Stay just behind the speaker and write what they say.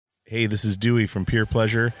Hey, this is Dewey from Pure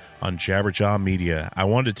Pleasure on Jabberjaw Media. I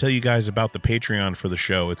wanted to tell you guys about the Patreon for the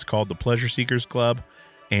show. It's called the Pleasure Seekers Club,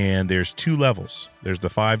 and there's two levels. There's the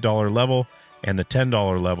 $5 level and the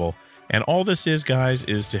 $10 level. And all this is, guys,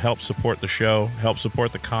 is to help support the show, help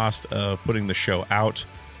support the cost of putting the show out.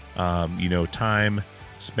 Time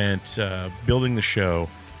spent building the show,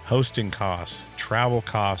 hosting costs, travel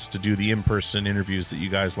costs to do the in-person interviews that you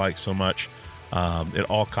guys like so much. It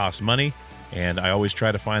all costs money. And I always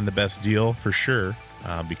try to find the best deal for sure,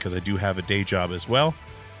 because I do have a day job as well.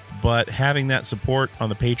 But having that support on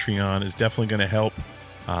the Patreon is definitely going to help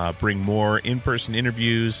bring more in-person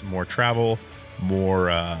interviews, more travel, more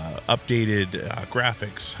updated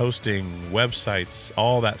graphics, hosting, websites,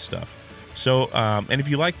 all that stuff. So, and if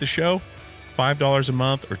you like the show, $5 a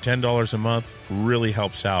month or $10 a month really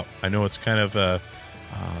helps out. I know it's kind of an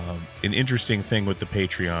interesting thing with the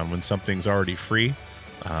Patreon when something's already free.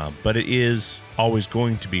 But it is always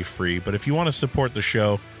going to be free. But if you want to support the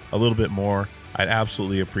show a little bit more, I'd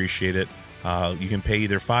absolutely appreciate it. You can pay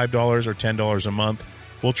either $5 or $10 a month.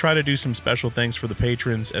 We'll try to do some special things for the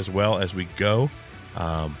patrons as well as we go.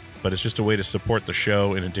 But it's just a way to support the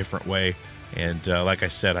show in a different way. And like I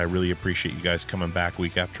said, I really appreciate you guys coming back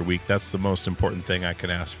week after week. That's the most important thing I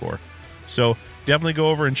can ask for. So definitely go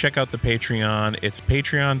over and check out the Patreon. It's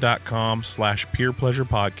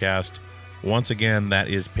patreon.com/purepleasurepodcast. Once again, that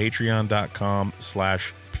is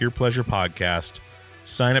patreon.com/purepleasurepodcast.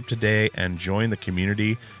 Sign up today and join the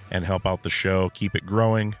community and help out the show. Keep it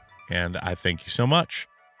growing. And I thank you so much.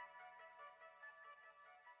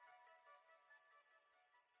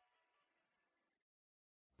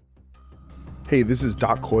 Hey, this is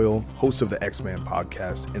Doc Coyle, host of the X-Man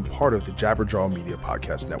podcast and part of the Jabberjaw Media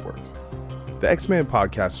Podcast Network. The X-Man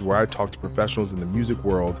podcast is where I talk to professionals in the music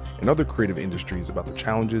world and other creative industries about the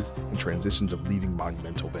challenges and transitions of leading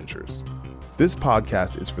monumental ventures. This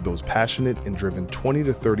podcast is for those passionate and driven 20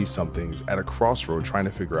 to 30 somethings at a crossroad trying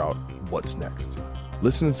to figure out what's next.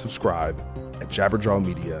 Listen and subscribe at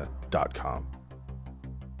jabberjawmedia.com.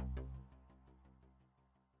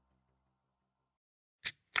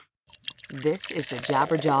 This is the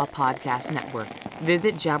Jabberjaw Podcast Network.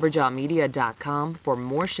 Visit jabberjawmedia.com for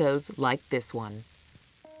more shows like this one.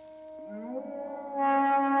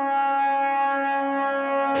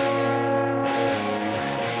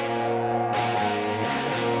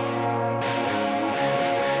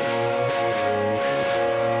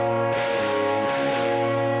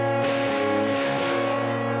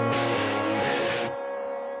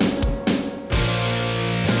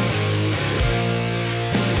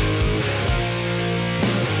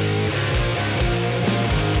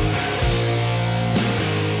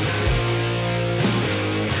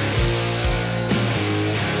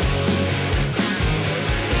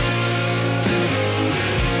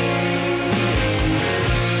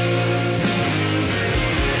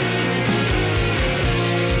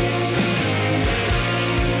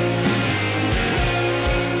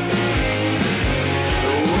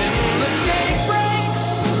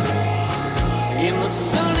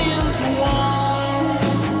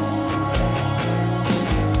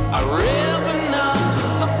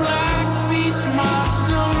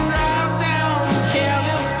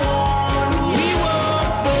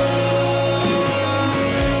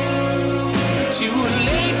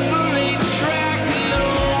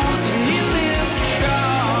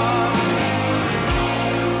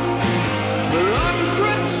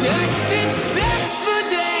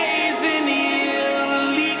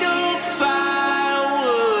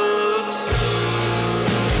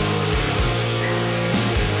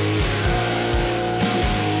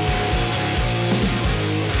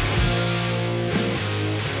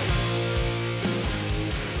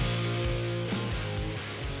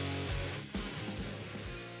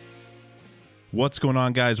 What's going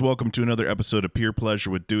on, guys? Welcome to another episode of Pure Pleasure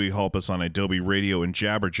with Dewey Halpus on Adobe Radio and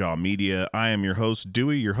Jabberjaw Media. I am your host,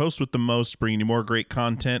 Dewey, your host with the most, bringing you more great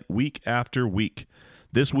content week after week.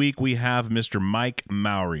 This week, we have Mr. Mike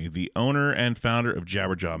Mowery, the owner and founder of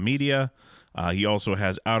Jabberjaw Media. He also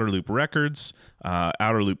has Outer Loop Records,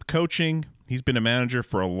 Outer Loop Coaching. He's been a manager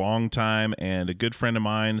for a long time and a good friend of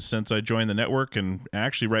mine since I joined the network, and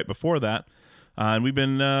actually right before that. And we've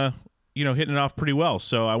been hitting it off pretty well.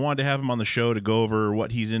 So I wanted to have him on the show to go over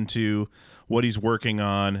what he's into, what he's working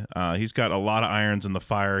on. He's got a lot of irons in the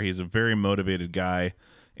fire. He's a very motivated guy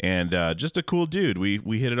and just a cool dude.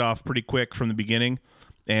 We hit it off pretty quick from the beginning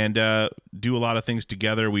and do a lot of things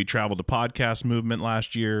together. We traveled to Podcast Movement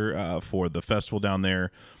last year for the festival down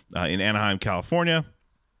there in Anaheim, California.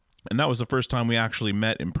 And that was the first time we actually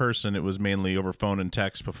met in person. It was mainly over phone and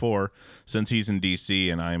text before, since he's in D.C.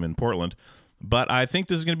 and I am in Portland. But I think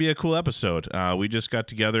this is going to be a cool episode. We just got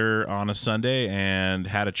together on a Sunday and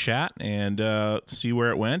had a chat and see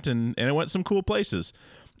where it went, and it went some cool places.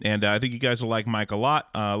 And I think you guys will like Mike a lot.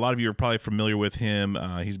 A lot of you are probably familiar with him.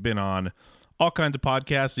 He's been on all kinds of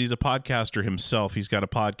podcasts. He's a podcaster himself. He's got a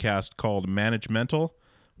podcast called Managemental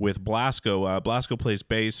with Blasco. Blasco plays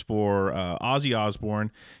bass for Ozzy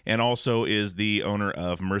Osbourne and also is the owner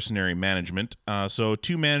of Mercenary Management. So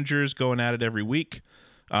two managers going at it every week.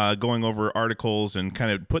 Going over articles and kind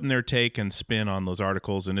of putting their take and spin on those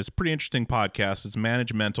articles. And it's a pretty interesting podcast. It's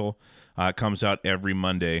Managemental. It comes out every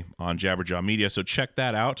Monday on Jabberjaw Media. So check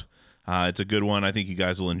that out. It's a good one. I think you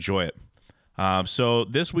guys will enjoy it. So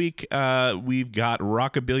this week, we've got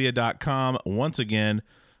Rockabilia.com once again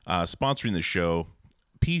sponsoring the show.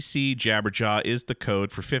 PC Jabberjaw is the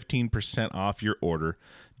code for 15% off your order.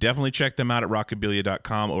 Definitely check them out at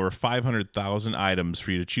Rockabilia.com. Over 500,000 items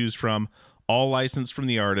for you to choose from. All licensed from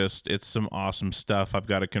the artist. It's some awesome stuff. I've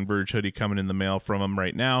got a Converge hoodie coming in the mail from them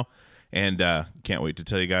right now, and can't wait to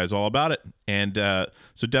tell you guys all about it. And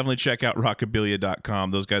so definitely check out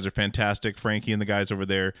Rockabilia.com. Those guys are fantastic. Frankie and the guys over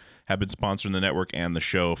there have been sponsoring the network and the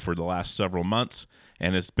show for the last several months,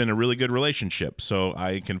 and it's been a really good relationship. So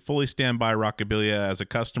I can fully stand by Rockabilia as a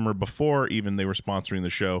customer before even they were sponsoring the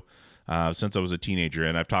show since I was a teenager,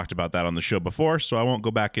 and I've talked about that on the show before, so I won't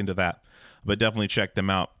go back into that. But definitely check them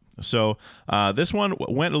out. So this one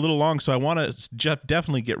went a little long, so I want to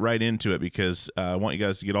definitely get right into it because I want you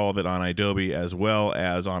guys to get all of it on Adobe as well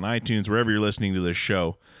as on iTunes, wherever you're listening to this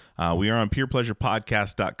show. We are on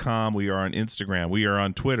PurePleasurePodcast.com. We are on Instagram. We are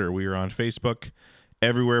on Twitter. We are on Facebook.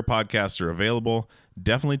 Everywhere podcasts are available.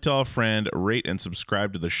 Definitely tell a friend, rate and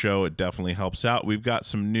subscribe to the show. It definitely helps out. We've got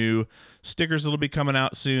some new stickers that'll be coming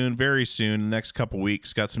out soon, very soon, the next couple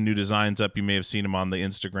weeks. Got some new designs up. You may have seen them on the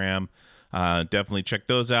Instagram. Definitely check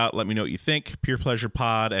those out. Let me know what you think.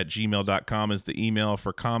 purepleasurepod@gmail.com is the email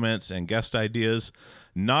for comments and guest ideas.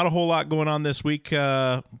 Not a whole lot going on this week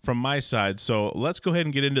from my side, so let's go ahead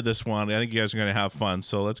and get into this one. I think you guys are going to have fun,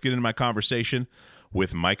 so let's get into my conversation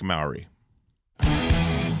with Mike Mowery.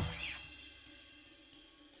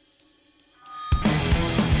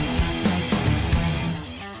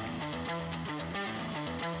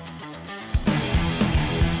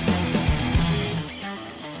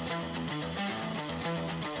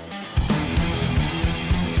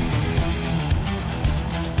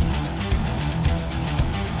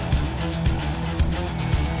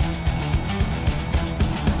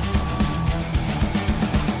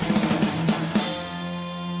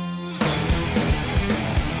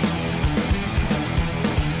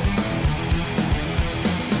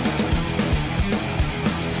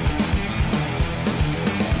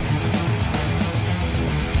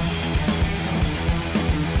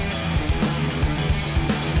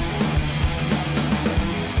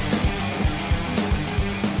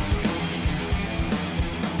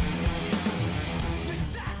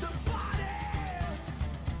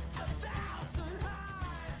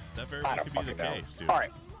 All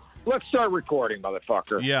right, let's start recording,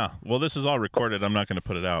 motherfucker. Yeah, well, this is all recorded. I'm not going to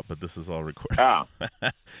put it out, but this is all recorded. Oh.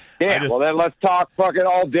 Yeah, well, then let's talk fucking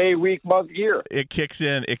all day, week, month, year. It kicks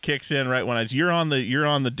in right when you're on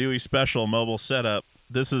the Dewey Special mobile setup.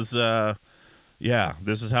 This is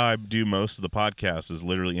this is how I do most of the podcasts, is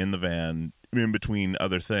literally in the van in between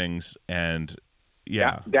other things. And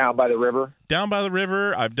down by the river.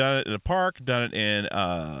 I've done it in a park, done it in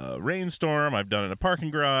a rainstorm, I've done it in a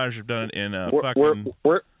parking garage, I've done it in a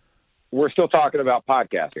we're still talking about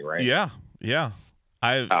podcasting, right? Yeah.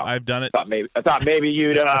 I've done it. I thought maybe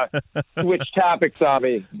you'd switch topics on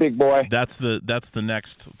me, big boy. That's the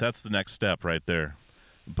next step right there.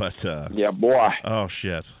 But yeah, boy. Oh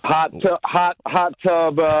shit. Hot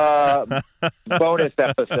tub bonus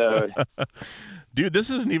episode. Dude, this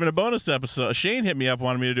isn't even a bonus episode. Shane hit me up,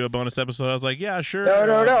 wanted me to do a bonus episode. I was like, yeah, sure.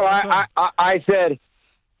 No. I said,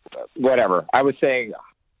 whatever. I was saying,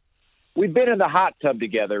 we've been in the hot tub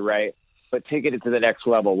together, right? But taking it to the next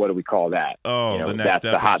level, what do we call that? Oh, the next that's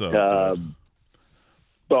episode. The hot tub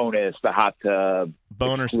bonus, the hot tub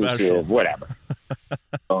boner special, whatever.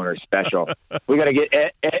 Boner special. We got to get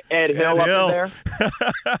Ed Hill up in there.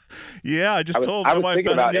 Yeah, I told my wife. I was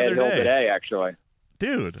thinking about Ed Hill today, actually.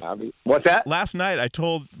 Dude, what's that? Last night I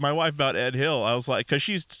told my wife about Ed Hill. I was like, because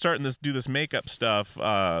she's starting to do this makeup stuff,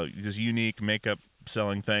 this unique makeup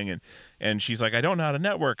selling thing, and she's like, I don't know how to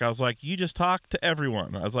network. I was like, you just talk to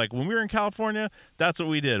everyone. I was like, when we were in California, that's what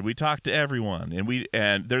we did. We talked to everyone,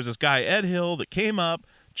 and there's this guy Ed Hill that came up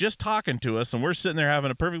just talking to us, and we're sitting there having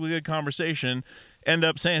a perfectly good conversation. End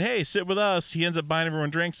up saying, hey, sit with us. He ends up buying everyone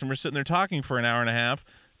drinks, and we're sitting there talking for an hour and a half.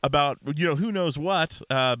 about who knows what,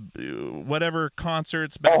 whatever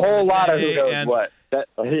concerts. A whole lot of who knows and, what.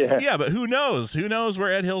 Yeah, but who knows? Who knows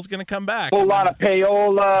where Ed Hill's going to come back? A whole lot of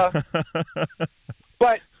payola.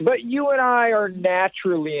 But you and I are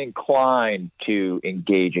naturally inclined to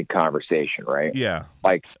engage in conversation, right? Yeah.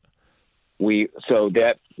 Like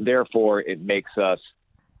therefore it makes us,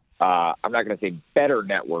 I'm not going to say better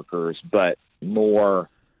networkers, but more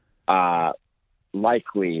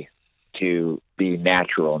likely to be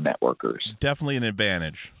natural networkers. Definitely an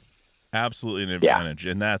advantage. Absolutely an advantage.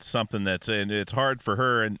 Yeah. And that's something and it's hard for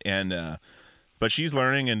her but she's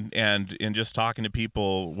learning and just talking to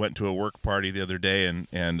people. Went to a work party the other day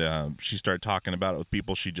and she started talking about it with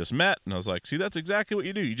people she just met, and I was like, see, that's exactly what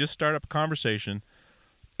you do. You just start up a conversation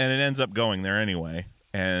and it ends up going there anyway,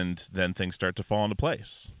 and then things start to fall into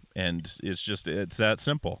place. And it's that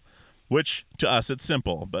simple. Which to us it's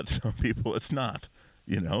simple, but some people it's not.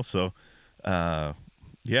 So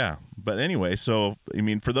yeah. But anyway, so I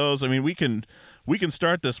mean for those, we can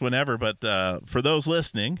start this whenever, but for those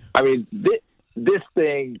listening, this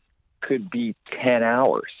thing could be 10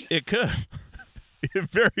 hours. It could. It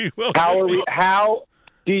very well. How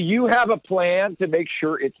do you have a plan to make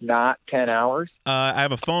sure it's not 10 hours? I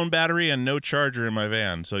have a phone battery and no charger in my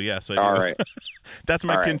van, so yes, I do. All right. That's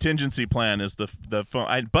my contingency plan is the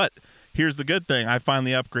phone. But here's the good thing: I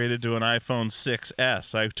finally upgraded to an iPhone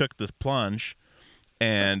 6S. I took the plunge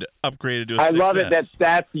and upgraded to a 6S. I love it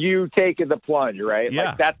that's you taking the plunge, right?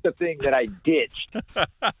 Yeah. Like that's the thing that I ditched.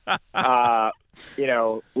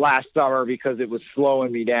 Last summer because it was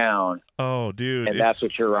slowing me down. Oh, dude. And that's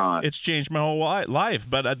what you're on. It's changed my whole life,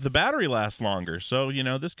 but the battery lasts longer. So,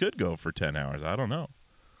 this could go for 10 hours. I don't know.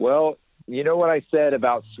 Well, you know what I said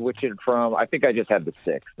about switching from, I think I just had the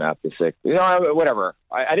 6, not the 6. Whatever.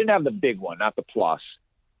 I didn't have the big one, not the Plus.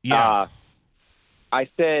 Yeah. I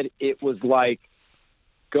said it was like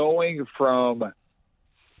going from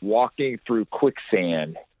walking through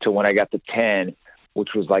quicksand to when I got the 10,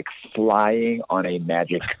 which was like flying on a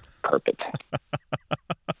magic carpet.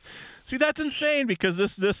 See, that's insane because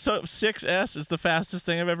this 6S is the fastest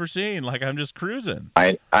thing I've ever seen. Like, I'm just cruising.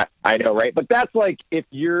 I know, right? But that's like if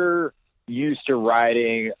you're used to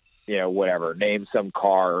riding, whatever, name some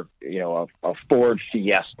car, a Ford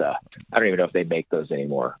Fiesta. I don't even know if they make those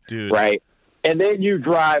anymore. Dude. Right? And then you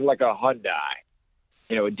drive like a Hyundai,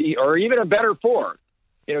 or even a better Ford.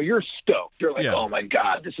 You're stoked. You're like, oh, my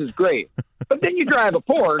God, this is great. But then you drive a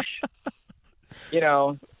Porsche,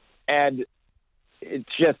 and it's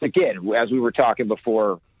just, again, as we were talking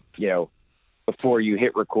before, before you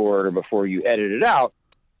hit record or before you edit it out,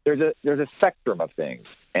 there's a spectrum of things.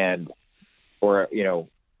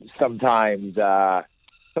 Sometimes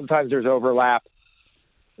there's overlap.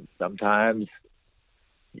 Sometimes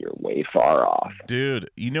you're way far off. Dude,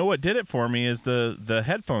 you know what did it for me is the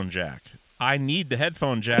headphone jack. I need the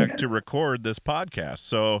headphone jack to record this podcast,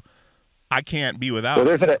 so I can't be without. So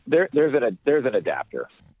there's an adapter.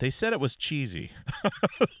 They said it was cheesy.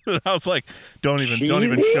 I was like, don't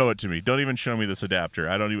even show it to me. Don't even show me this adapter.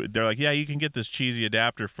 They're like, yeah, you can get this cheesy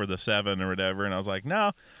adapter for the 7 or whatever, and I was like,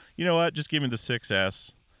 no, you know what? Just give me the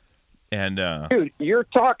 6S. And dude, you're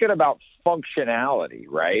talking about functionality,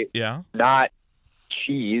 right? Yeah. Not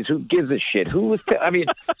cheese. Who gives a shit?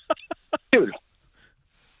 Dude.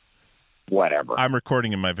 Whatever. I'm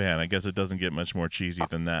recording in my van. I guess it doesn't get much more cheesy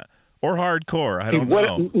than that, or hardcore. I don't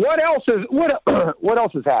know. What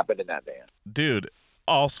else has happened in that van, dude?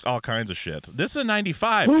 All kinds of shit. This is a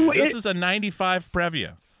 95. This is a 95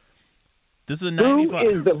 Previa. This is a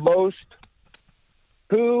 95.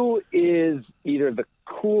 Who is either the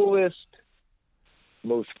coolest,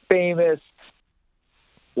 most famous,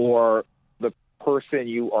 or the person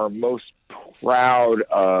you are most proud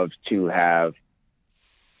of to have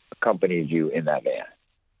accompanied you in that van?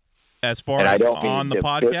 As far as on the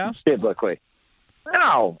podcast? Biblically.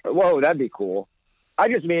 No. Whoa, that'd be cool. I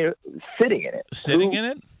just mean sitting in it. Sitting in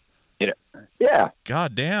it? Yeah.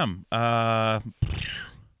 God damn. I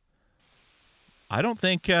don't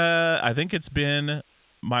think, I think it's been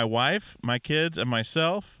my wife, my kids, and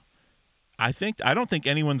myself. I don't think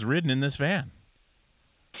anyone's ridden in this van.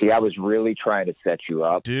 See, I was really trying to set you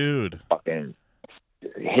up. Dude. Fucking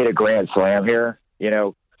hit a grand slam here,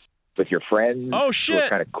 with your friends. Oh, shit.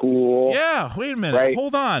 Kind of cool. Yeah, wait a minute. Right?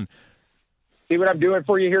 Hold on. See what I'm doing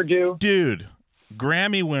for you here, Dude,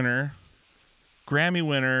 Grammy winner,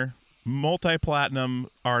 multi-platinum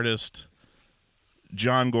artist,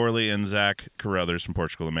 John Gorley and Zach Carruthers from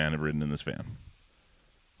Portugal the Man have ridden in this van.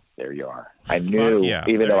 There you are. I knew,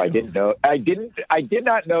 even though I didn't know. I did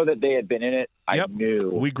not know that they had been in it. Yep. I knew.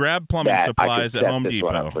 We grabbed plumbing supplies at Home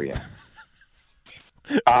Depot. For you.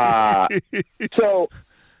 So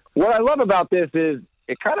what I love about this is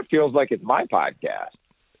it kind of feels like it's my podcast.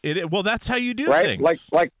 Well, that's how you do right? things.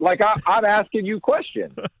 Like I'm asking you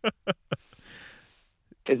questions.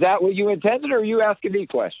 Is that what you intended, or are you asking me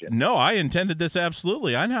questions? No, I intended this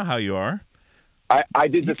absolutely. I know how you are. I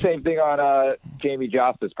did the same thing on Jamie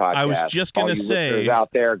Josta's podcast. I was just going to say, out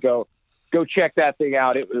there, go check that thing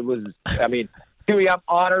out. It was, I mean, Huey, I'm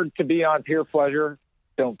honored to be on Peer Pleasure.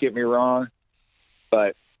 Don't get me wrong,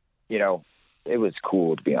 but you know, it was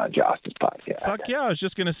cool to be on Josta's podcast. Fuck yeah! I was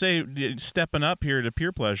just going to say, stepping up here to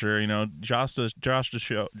Peer Pleasure. You know,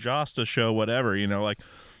 Josta show, whatever. You know, like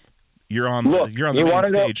you're on the main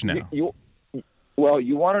stage now. You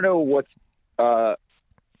want to know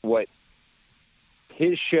what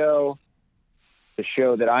his show, the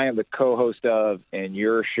show that I am the co-host of, and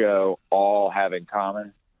your show all have in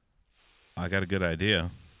common? I got a good idea.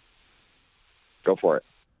 Go for it.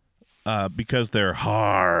 Because they're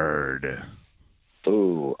hard.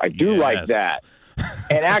 Ooh, I do like that.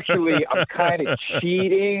 And actually, I'm kind of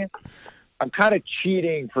cheating. I'm kind of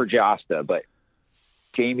cheating for Josta, but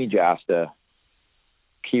Jamie Josta,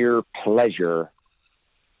 Peer Pleasure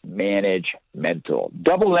Managemental.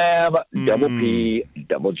 Double M, double P,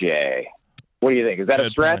 double J. What do you think? Is that a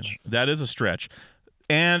stretch? That is a stretch.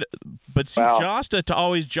 But see,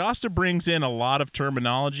 Josta brings in a lot of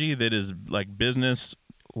terminology that is like business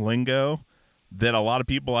lingo that a lot of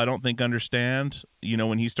people I don't think understand. You know,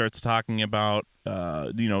 when he starts talking about,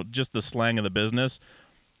 just the slang of the business,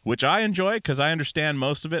 which I enjoy because I understand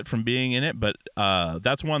most of it from being in it. But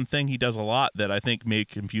that's one thing he does a lot that I think may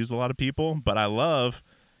confuse a lot of people. But I love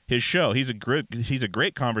his show. He's a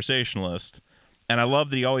great conversationalist. And I love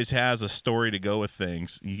that he always has a story to go with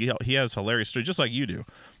things. He has hilarious stories, just like you do.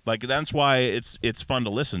 Like, that's why it's fun to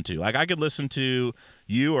listen to. Like, I could listen to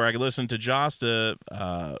you, or I could listen to Josta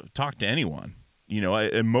talk to anyone. You know,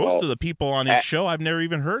 and most of the people on his show I've never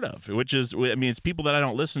even heard of, which is, I mean, it's people that I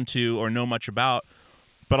don't listen to or know much about,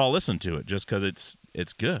 but I'll listen to it just because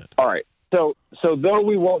it's good. All right. So though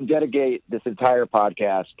we won't dedicate this entire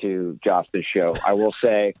podcast to Josta's show, I will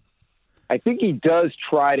say, I think he does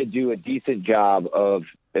try to do a decent job of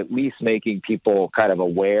at least making people kind of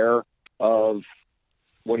aware of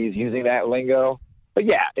when he's using that lingo. But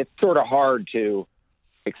yeah, it's sort of hard to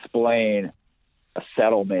explain a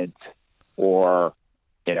settlement or,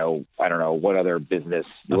 I don't know what other business,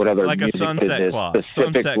 what other like music a sunset business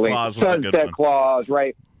clause. Sunset clause,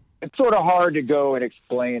 right? It's sort of hard to go and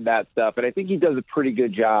explain that stuff. And I think he does a pretty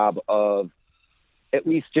good job of at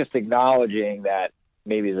least just acknowledging that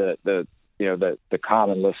maybe the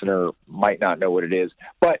common listener might not know what it is,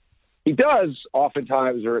 but he does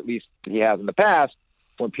oftentimes, or at least he has in the past,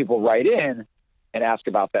 when people write in and ask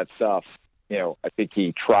about that stuff, I think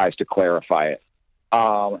he tries to clarify it.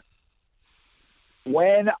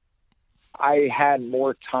 When I had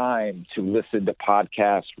more time to listen to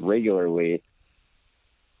podcasts regularly,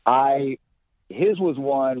 his was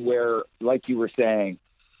one where, like you were saying,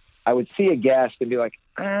 I would see a guest and be like,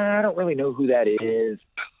 I don't really know who that is.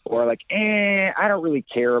 Or like, I don't really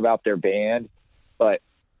care about their band. But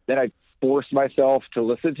then I forced myself to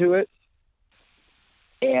listen to it.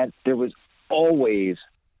 And there was always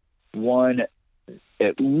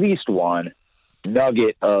at least one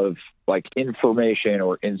nugget of like information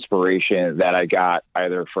or inspiration that I got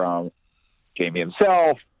either from Jamie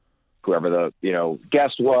himself, whoever the,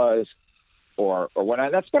 guest was, or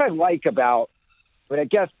that's what I like about, I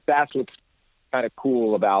guess that's what's kind of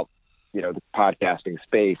cool about, the podcasting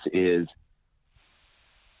space is,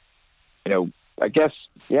 I guess,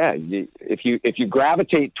 yeah, if you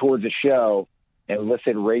gravitate towards a show and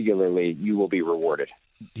listen regularly, you will be rewarded.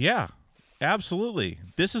 Yeah, absolutely.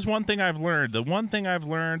 This is one thing I've learned. The one thing I've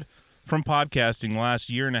learned from podcasting last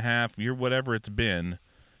year and a half, whatever it's been,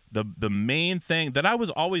 the main thing that I was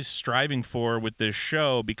always striving for with this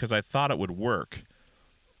show because I thought it would work,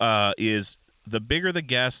 is the bigger the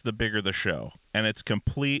guest, the bigger the show. And it's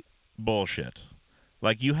complete bullshit.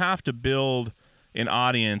 Like, you have to build an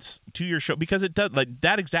audience to your show because it does, like,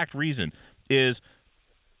 that exact reason is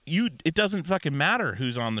it doesn't fucking matter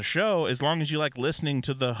who's on the show as long as you like listening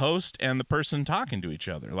to the host and the person talking to each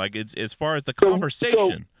other. Like, it's as far as the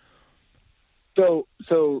conversation. So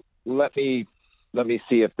let me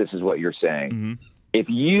see if this is what you're saying. Mm-hmm. If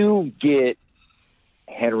you get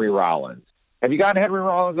Henry Rollins, have you gotten Henry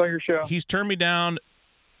Rollins on your show? He's turned me down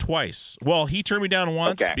twice. Well, he turned me down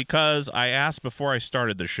once because I asked before I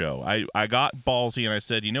started the show. I got ballsy and I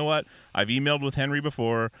said, you know what? I've emailed with Henry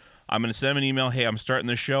before. I'm going to send him an email. Hey, I'm starting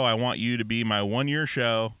the show. I want you to be my 1-year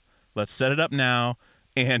show. Let's set it up now.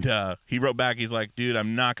 And he wrote back, he's like, dude,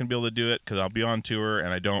 I'm not going to be able to do it because I'll be on tour, and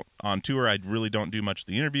I really don't do much of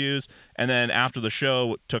the interviews. And then after the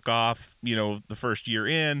show took off, the first year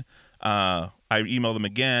in, I emailed him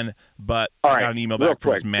again, but I got an email back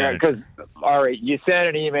from his manager. All right, you sent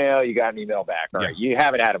an email, you got an email back. All right, you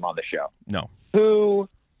haven't had him on the show. No. Who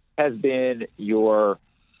has been your,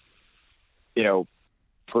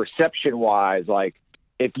 perception-wise, like,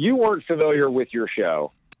 if you weren't familiar with your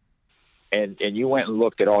show and you went and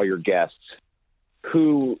looked at all your guests,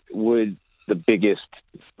 who's the biggest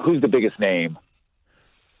name?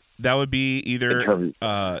 That would be either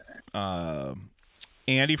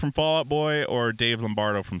Andy from Fall Out Boy or Dave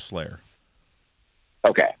Lombardo from Slayer.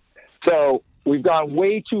 Okay. So we've gone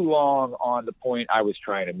way too long on the point I was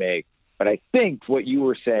trying to make, but I think what you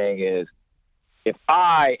were saying is if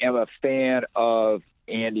I am a fan of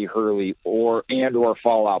Andy Hurley or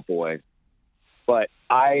Fall Out Boy, but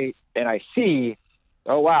I see,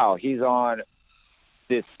 oh wow, he's on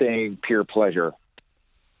this thing, Pure Pleasure,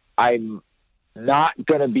 I'm not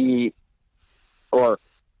going to be, or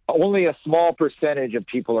only a small percentage of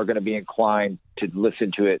people are going to be inclined to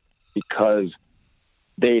listen to it because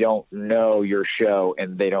they don't know your show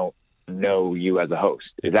and they don't know you as a host.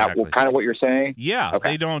 Is that kind of what you're saying? Yeah,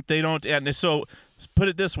 okay. They don't. And so put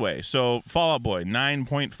it this way. So Fall Out Boy,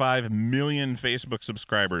 9.5 million Facebook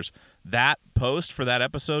subscribers. That post for that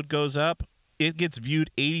episode goes up. It gets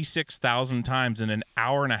viewed 86,000 times in an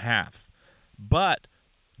hour and a half. But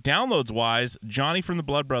downloads wise, Johnny from the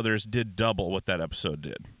Blood Brothers did double what that episode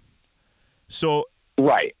did. So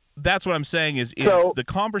right. That's what I'm saying is the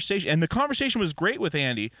conversation, and the conversation was great with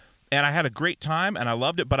Andy, and I had a great time, and I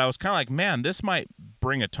loved it, but I was kind of like, man, this might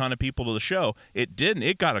bring a ton of people to the show. It didn't.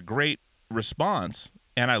 It got a great response,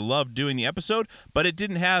 and I loved doing the episode, but it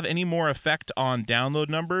didn't have any more effect on download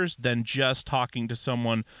numbers than just talking to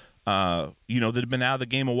someone, that had been out of the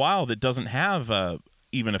game a while that doesn't have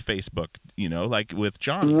even a Facebook, like with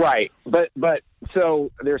John. Right. But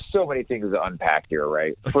so there's so many things to unpack here,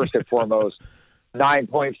 right? First and foremost,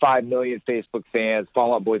 9.5 million Facebook fans.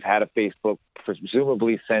 Fall Out Boy's had a Facebook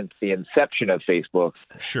presumably since the inception of Facebook.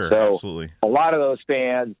 Sure, so absolutely. A lot of those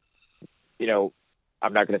fans,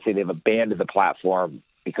 I'm not going to say they've abandoned the platform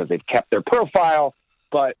because they've kept their profile,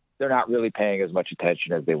 but they're not really paying as much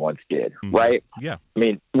attention as they once did, right? Yeah. I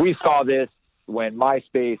mean, we saw this when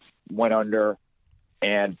MySpace went under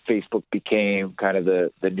and Facebook became kind of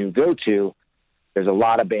the new go-to. There's a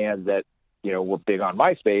lot of bands that, were big on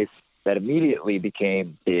MySpace that immediately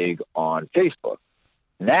became big on Facebook.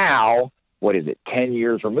 Now, what is it, 10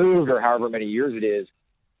 years removed or however many years it is,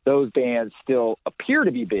 those bands still appear to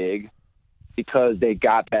be big because they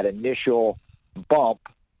got that initial bump.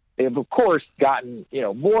 They've, of course, gotten,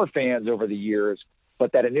 more fans over the years,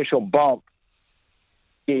 but that initial bump,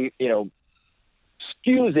 skews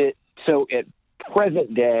it so at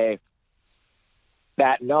present day,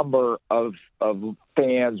 that number of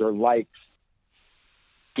fans or likes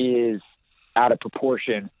is out of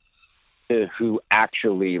proportion to who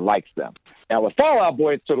actually likes them. Now with Fall Out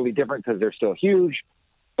Boy, it's totally different because they're still huge.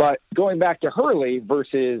 But going back to Hurley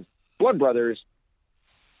versus Blood Brothers,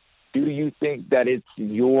 do you think that it's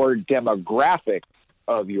your demographic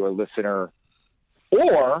of your listener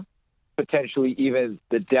or potentially even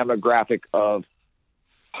the demographic of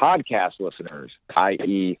podcast listeners,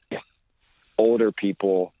 i.e. older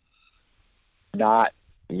people, not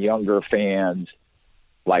younger fans,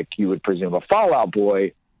 like you would presume a Fall Out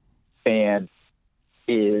Boy fan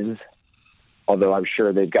is, although I'm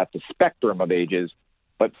sure they've got the spectrum of ages.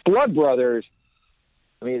 But Blood Brothers,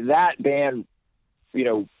 I mean, that band,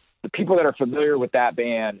 the people that are familiar with that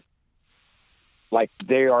band, like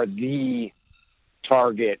they are the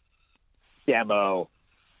target demo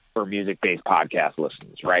for music-based podcast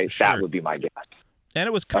listeners, right? Sure. That would be my guess. And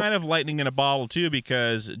it was kind of lightning in a bottle, too,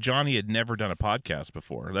 because Johnny had never done a podcast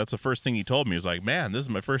before. That's the first thing he told me. He was like, man, this is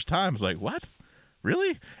my first time. I was like, what?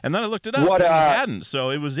 Really? And then I looked it up, and he hadn't. So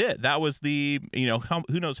it was it. That was the,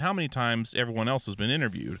 who knows how many times everyone else has been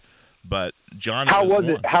interviewed. But Johnny was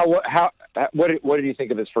it? What did you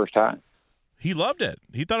think of his first time? He loved it.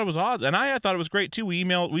 He thought it was awesome. And I thought it was great, too.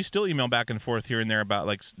 We still email back and forth here and there about,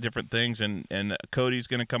 like, different things. And Cody's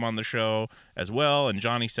going to come on the show as well, and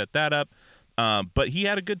Johnny set that up. But he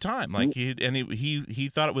had a good time. Like he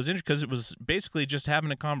thought it was interesting because it was basically just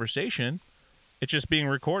having a conversation. It's just being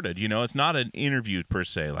recorded. It's not an interview per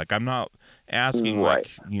se. Like I'm not asking right.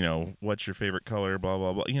 What's your favorite color, blah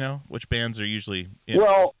blah blah. Which bands are usually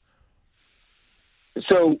well.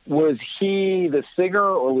 So was he the singer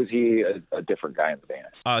or was he a different guy in the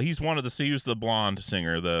band? He's he was the blonde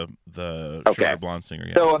singer, the okay. shorter blonde singer.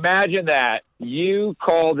 Yeah. So imagine that you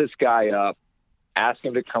call this guy up ask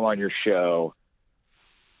him to come on your show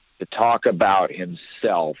to talk about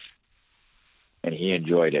himself, and he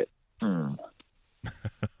enjoyed it. I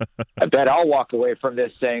bet I'll walk away from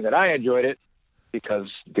this saying that I enjoyed it because,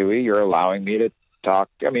 Dewey, you're allowing me to talk.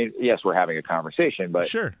 I mean, yes, we're having a conversation, but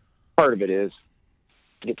sure, part of it is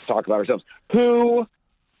get to talk about ourselves. Who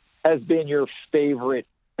has been your favorite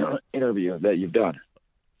interview that you've done?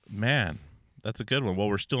 Man, that's a good one. Well,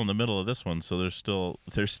 we're still in the middle of this one, so there's still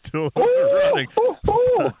running.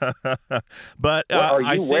 But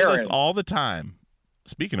I say this all the time.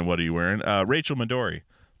 Speaking of what are you wearing, Rachel Midori.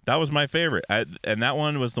 That was my favorite, and that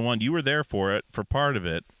one was the one you were there for part of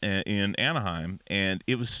it in Anaheim, and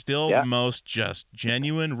it was still the most just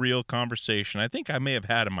genuine, real conversation I think I may have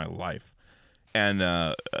had in my life. And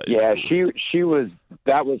she was.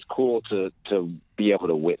 That was cool to be able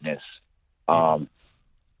to witness. And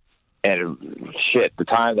shit, the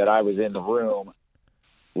time that I was in the room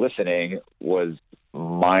listening was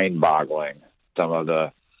mind-boggling. Some of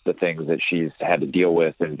the things that she's had to deal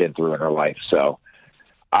with and been through in her life. So.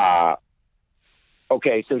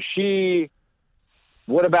 Okay, so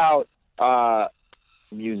what about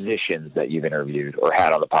musicians that you've interviewed or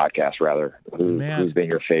had on the podcast, rather? Who's been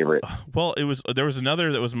your favorite? Well, there was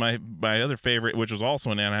another that was my other favorite, which was also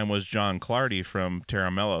in Anaheim, was John Clardy from Terra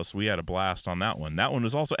Mellos. We had a blast on that one. That one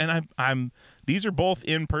was also, and I'm these are both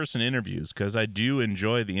in-person interviews because I do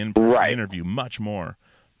enjoy the in-person interview much more.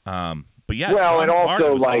 But yeah, well, John and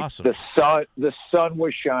also was like awesome. the sun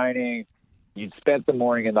was shining. You'd spent the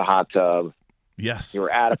morning in the hot tub. Yes. You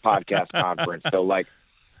were at a podcast conference. So, like,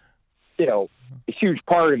 a huge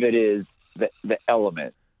part of it is the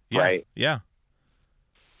element, right? Yeah.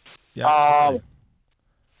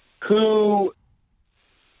 Who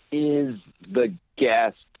is the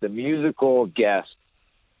guest, the musical guest?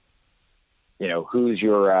 Who's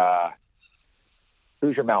your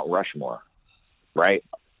Mount Rushmore, right?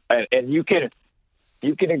 And you can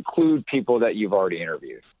include people that you've already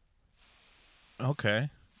interviewed. Okay,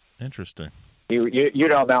 interesting. You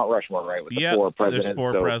know Mount Rushmore, right? With the four presidents. There's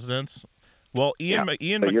four presidents. Well, Ian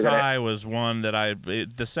Mackay was one that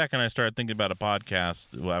the second I started thinking about a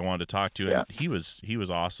podcast I wanted to talk to, and he was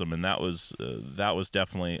awesome, and that was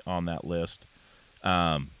definitely on that list.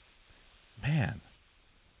 Man,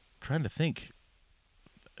 trying to think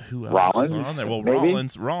who else is on there. Well, maybe?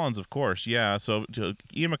 Rollins, of course, yeah. So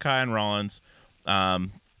Ian Mackay and Rollins.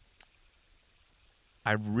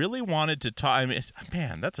 I really wanted to talk. I mean,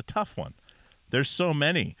 man, that's a tough one. There's so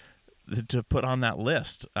many to put on that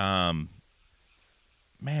list. Man,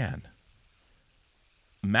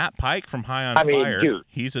 Matt Pike from High on Fire. Dude.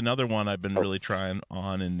 He's another one I've been really trying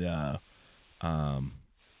on, and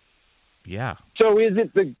yeah. So is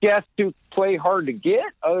it the guest who play hard to get,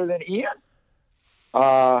 other than Ian?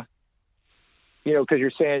 Because you're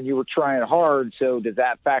saying you were trying hard. So does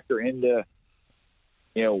that factor into,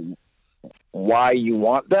 why you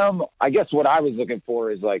want them? I guess what I was looking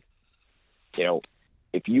for is like,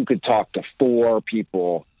 if you could talk to four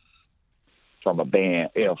people from a band,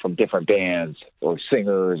 from different bands or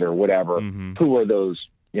singers or whatever, who are those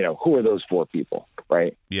four people,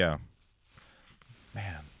 right? Yeah.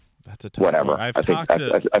 Man, that's a tough whatever. One. I think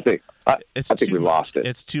we lost it.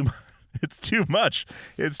 It's too much. It's too much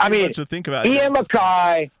to think about. Ian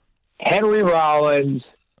Mackay, Henry Rollins,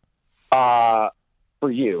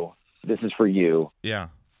 for you. This is for you. Yeah.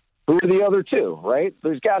 Who are the other two, right?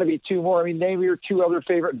 There's got to be two more. I mean, name your two other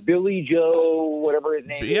favorite. Billy Joe, whatever his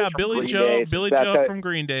name is. Yeah, Billy Joe from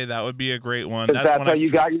Green Day. That would be a great one. That's how you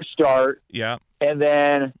got your start. Yeah. And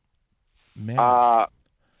then, there's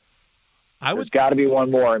got to be one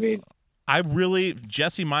more. I mean,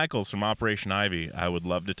 Jesse Michaels from Operation Ivy, I would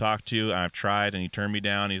love to talk to. I've tried, and he turned me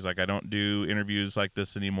down. He's like, I don't do interviews like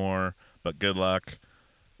this anymore, but good luck.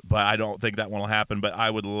 But I don't think that one will happen. But I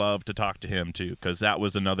would love to talk to him, too, because that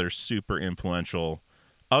was another super influential,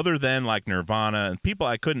 other than, like, Nirvana and people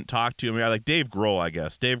I couldn't talk to. I mean, like Dave Grohl, I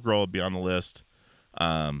guess. Dave Grohl would be on the list.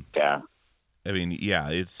 Yeah. I mean, yeah.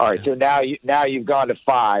 It's all right, so now you've gone to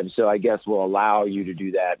 5, so I guess we'll allow you to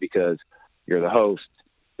do that because you're the host.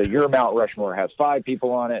 So your Mount Rushmore has 5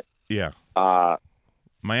 people on it. Yeah. My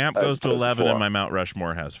amp goes to 11, and my Mount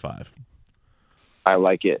Rushmore has 5. I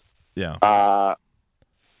like it. Yeah.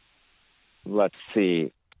 Let's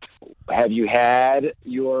see. Have you had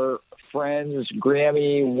your friends,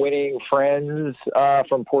 Grammy-winning friends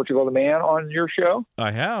from Portugal the Man on your show?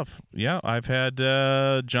 I have. Yeah, I've had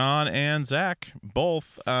John and Zach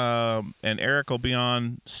both, and Eric will be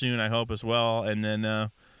on soon, I hope, as well. And then,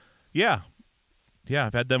 yeah,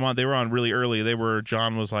 I've had them on. They were on really early.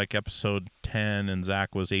 John was like episode 10, and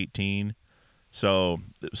Zach was 18. So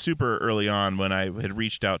super early on when I had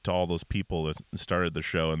reached out to all those people that started the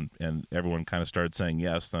show and everyone kind of started saying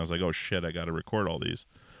yes. And I was like, oh, shit, I got to record all these.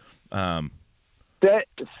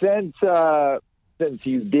 Since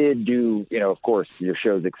you did do, of course, your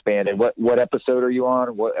show's expanded. What episode are you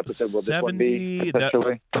on? What episode will this one be?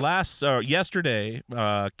 Yesterday,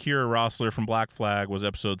 Kira Rossler from Black Flag was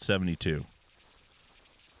episode 72.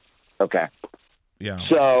 Okay. Yeah.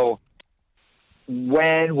 So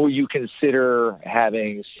when will you consider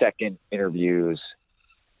having second interviews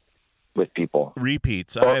with people?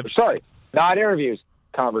 Repeats. Sorry, not interviews,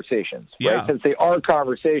 conversations. Yeah. Right? Since they are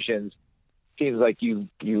conversations, seems like you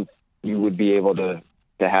would be able to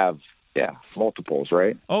have multiples,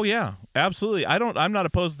 right? Oh yeah, absolutely. I'm not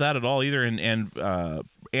opposed to that at all either. And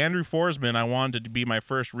Andrew Forsman, I wanted to be my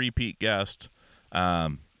first repeat guest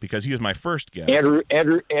because he was my first guest. Andrew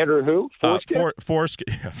who?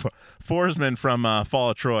 Forsman from Fall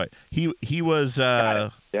of Troy. He was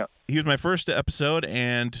he was my first episode,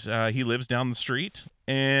 and he lives down the street,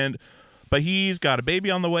 but he's got a baby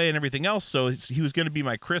on the way and everything else, so he was going to be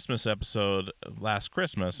my Christmas episode last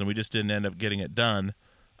Christmas, and we just didn't end up getting it done.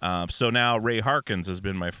 So now Ray Harkins has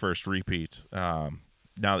been my first repeat. Now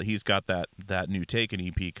that he's got that new Taken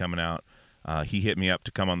EP coming out, he hit me up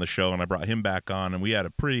to come on the show, and I brought him back on, and we had a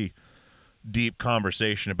pretty deep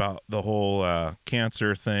conversation about the whole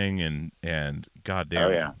cancer thing, and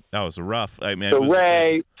goddamn, that was rough. I mean, so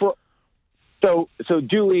Ray, so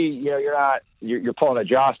Dewey, you're pulling a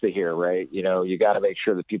Josta here, right? You got to make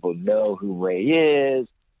sure that people know who Ray is.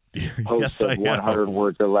 Host of 100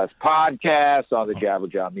 Words or Less podcast on the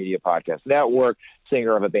Jabberjaw Media Podcast Network,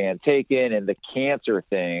 singer of a band Taken, and the cancer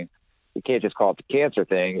thing. You can't just call it the cancer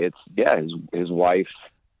thing. It's his wife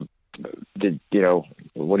did.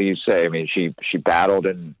 What do you say? I mean, she battled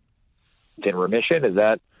and in remission. Is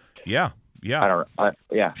that? Yeah. I don't know.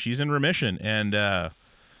 Yeah, she's in remission, and Ray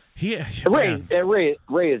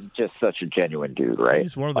is just such a genuine dude, right?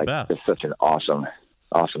 He's one of the best. Just such an awesome,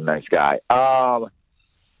 nice guy. I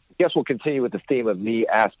guess we'll continue with the theme of me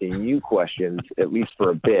asking you questions, at least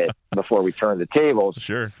for a bit, before we turn the tables.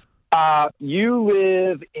 Sure. You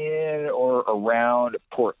live in or around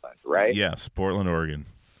Portland, right? Yes, Portland, Oregon.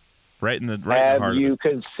 Right in the heart Have of you it.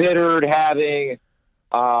 considered having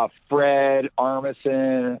Fred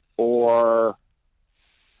Armisen or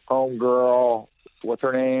homegirl, what's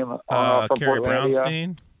her name? From Carrie Portlandia?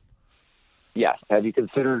 Brownstein? Yes. Have you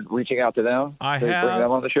considered reaching out to them? I Bring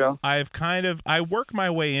them on the show? I work my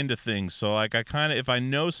way into things. So if I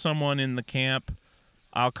know someone in the camp,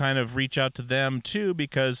 I'll kind of reach out to them too,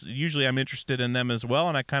 because usually I'm interested in them as well.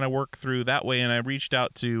 And I kind of work through that way. And I reached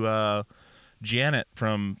out to Janet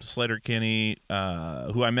from Sleater-Kinney,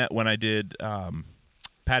 who I met when I did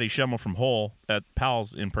Patty Schemmel from Hole at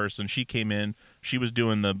Pal's in person. She came in, she was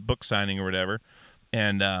doing the book signing or whatever,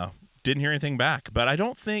 and didn't hear anything back. But I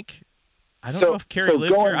don't know if Carrie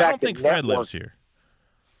lives here. I don't think Fred lives here.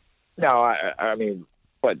 No, I mean,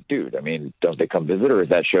 but dude, don't they come visit, or is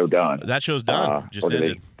that show done? That show's done. Just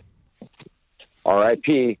ended.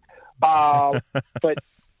 R.I.P. But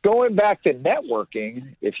going back to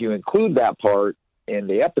networking, if you include that part in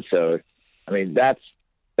the episode, that's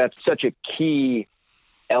such a key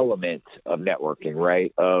element of networking,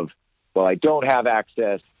 right? I don't have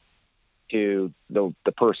access to the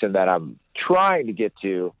person that I'm trying to get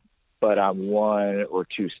to, but I'm one or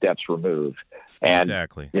two steps removed. And,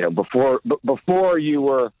 exactly. Before you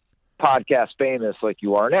were podcast famous like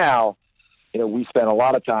you are now, we spent a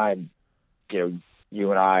lot of time, you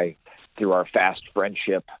and I, through our fast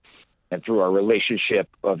friendship and through our relationship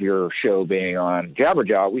of your show being on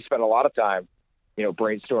Jabberjaw, we spent a lot of time,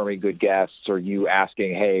 brainstorming good guests, or you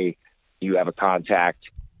asking, hey, you have a contact,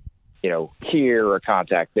 here or a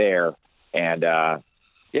contact there. And,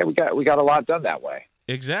 we got a lot done that way.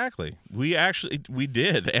 Exactly. We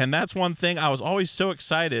did. And that's one thing I was always so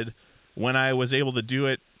excited when I was able to do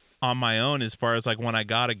it on my own, as far as like when I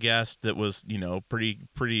got a guest that was,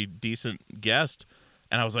 pretty decent guest.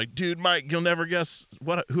 And I was like, dude, Mike, you'll never guess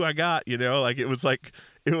who I got, it was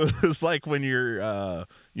like when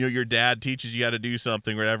your dad teaches you how to do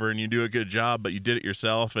something or whatever, and you do a good job, but you did it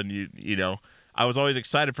yourself. And I was always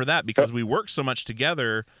excited for that, because we worked so much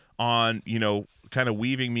together on, kind of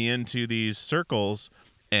weaving me into these circles,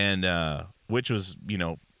 and which was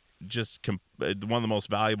just one of the most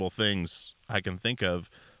valuable things I can think of,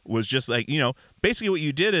 was just like, basically what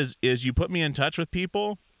you did is you put me in touch with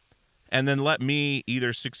people, and then let me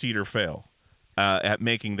either succeed or fail at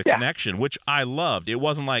making the connection, which I loved. It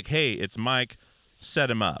wasn't like, hey, it's Mike,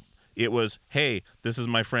 set him up. It was, hey, this is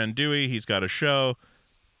my friend Dewey, he's got a show,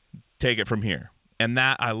 take it from here. And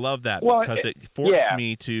that I love that because it forced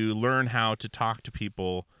me to learn how to talk to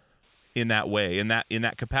people in that way, in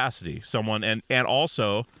that capacity. Someone and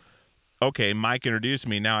also, okay, Mike introduced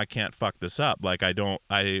me. Now I can't fuck this up. Like I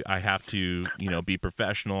have to, be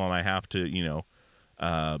professional, and I have to,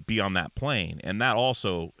 be on that plane. And that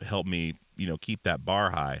also helped me, keep that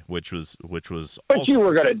bar high, which was. But also, you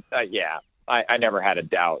were gonna, I never had a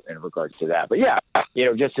doubt in regards to that. But yeah,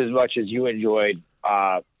 just as much as you enjoyed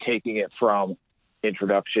taking it from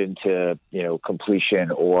introduction to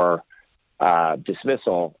completion or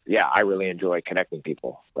dismissal, I really enjoy connecting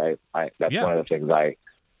people, right? That's one of the things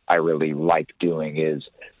I really like doing is,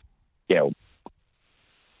 of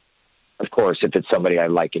course, if it's somebody I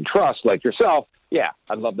like and trust, like yourself,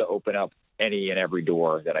 I'd love to open up any and every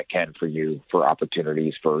door that I can for you, for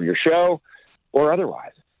opportunities for your show or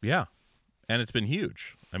otherwise. Yeah. And it's been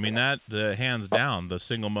huge. I mean, that hands down, the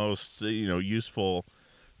single most, useful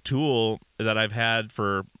tool that I've had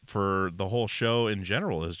for the whole show in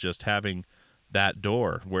general is just having that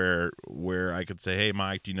door where I could say, hey,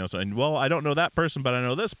 Mike, do you know something? Well, I don't know that person, but I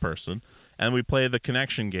know this person. And we play the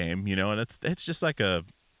connection game, and it's just like a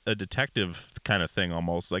detective kind of thing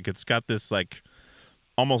almost. Like it's got this like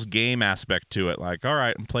almost game aspect to it. Like, all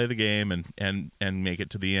right, and play the game and make it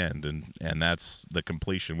to the end. And that's the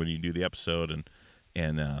completion when you do the episode.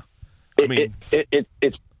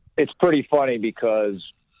 It's pretty funny because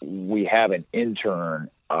we have an intern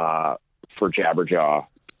for Jabberjaw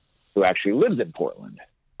who actually lives in Portland.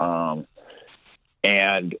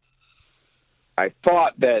 And I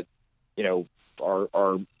thought that,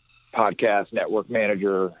 our podcast network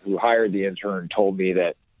manager who hired the intern told me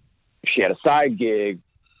that she had a side gig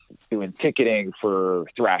doing ticketing for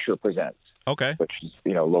Thrasher Presents. Okay. Which is,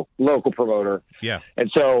 local promoter. Yeah. And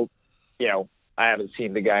so, I haven't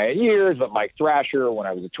seen the guy in years, but Mike Thrasher, when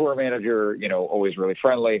I was a tour manager, always really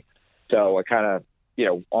friendly. So I kind of,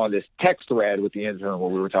 on this text thread with the intern where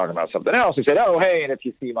we were talking about something else, I said, oh, hey, and if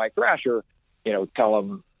you see Mike Thrasher, tell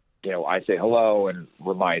him, I say hello, and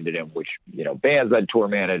reminded him which, bands I'd tour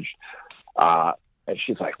managed. And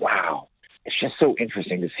she's like, wow, it's just so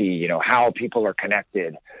interesting to see, how people are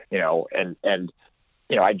connected, and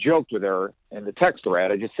I joked with her in the text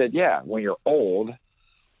thread. I just said, when you're old,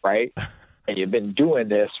 right, and you've been doing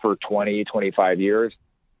this for 20, 25 years,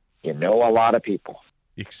 you know a lot of people.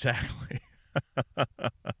 Exactly.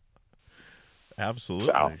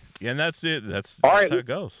 Absolutely. So, and that's it. That's all right, how it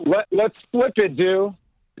goes. Let's flip it, dude.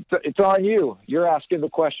 It's on you. You're asking the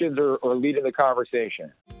questions or leading the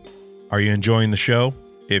conversation. Are you enjoying the show?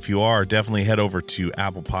 If you are, definitely head over to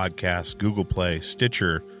Apple Podcasts, Google Play,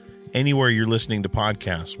 Stitcher, anywhere you're listening to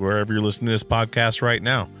podcasts, wherever you're listening to this podcast right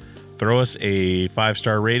now. Throw us a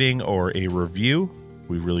 5-star rating or a review.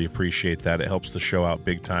 We really appreciate that. It helps the show out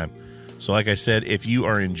big time. So like I said, if you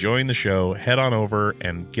are enjoying the show, head on over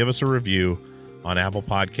and give us a review on Apple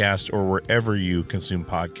Podcasts or wherever you consume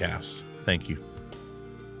podcasts. Thank you.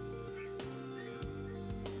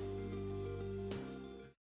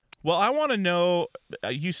 Well, I want to know,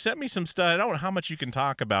 you sent me some stuff. I don't know how much you can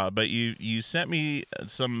talk about, but you sent me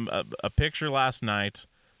a picture last night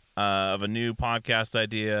of a new podcast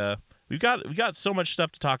idea. We've got so much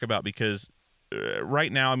stuff to talk about because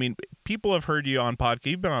right now, I mean, people have heard you on podcast.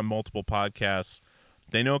 You've been on multiple podcasts.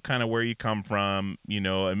 They know kind of where you come from,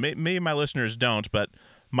 and maybe my listeners don't, but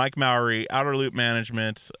Mike Mowery, Outer Loop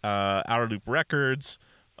Management, Outer Loop Records,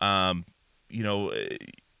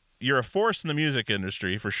 you're a force in the music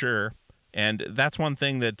industry for sure. And that's one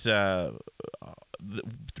thing that through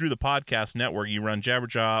the podcast network, you run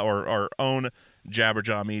Jabberjaw or own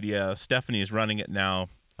Jabberjaw Media. Stephanie's running it now.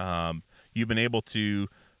 You've been able to,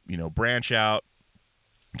 branch out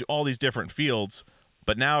to all these different fields,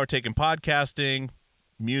 but now we're taking podcasting,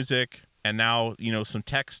 music, and now, some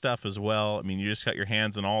tech stuff as well. I mean, you just got your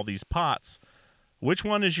hands in all these pots. Which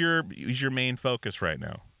one is your main focus right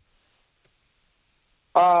now?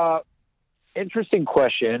 Interesting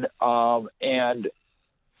question. And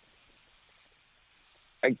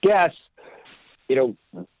I guess,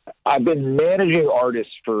 I've been managing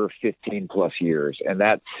artists for 15 plus years, and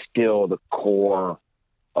that's still the core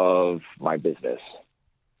of my business.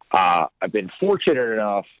 I've been fortunate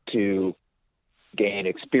enough to gain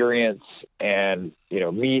experience and,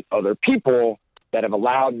 meet other people that have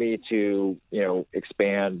allowed me to,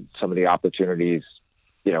 expand some of the opportunities,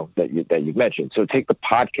 that you've mentioned. So take the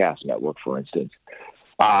podcast network, for instance.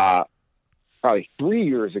 Probably 3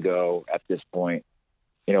 years ago at this point,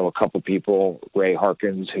 a couple people, Ray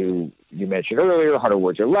Harkins, who you mentioned earlier, 100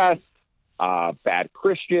 Words or Less, Bad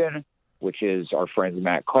Christian, which is our friends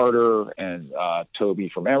Matt Carter and Toby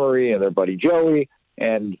from Mowery and their buddy Joey,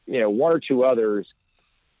 and, one or two others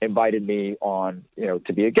invited me on,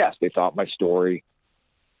 to be a guest. They thought my story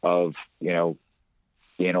of,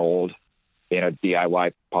 being old, being a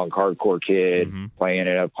DIY punk hardcore kid, Mm-hmm. playing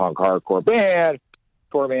in a punk hardcore band,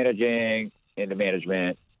 tour managing, into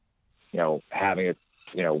management, having a,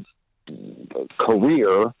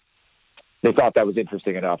 career. They thought that was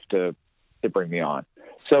interesting enough to bring me on.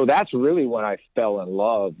 So that's really when I fell in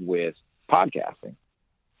love with podcasting.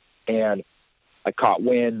 And I caught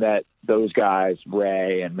wind that those guys,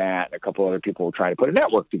 Ray and Matt and a couple other people, were trying to put a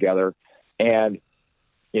network together. And,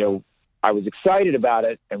 I was excited about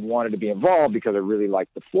it and wanted to be involved because I really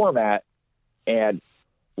liked the format. And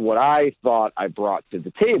what I thought I brought to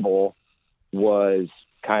the table was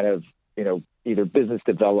kind of, either business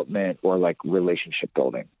development or like relationship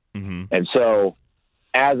building. Mm-hmm. And so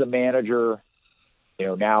as a manager,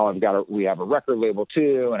 now we have a record label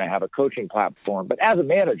too, and I have a coaching platform. But as a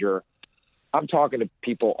manager, I'm talking to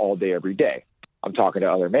people all day, every day. I'm talking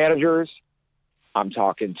to other managers. I'm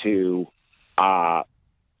talking to,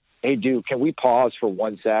 hey, dude, can we pause for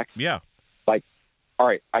 1 sec? Yeah. Like, all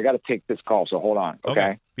right, I got to take this call, so hold on.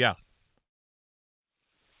 Okay. Yeah.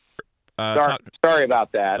 Sorry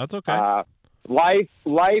about that. That's okay.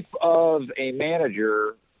 Life of a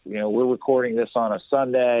manager. We're recording this on a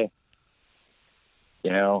Sunday.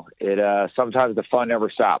 It sometimes the fun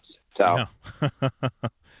never stops. So,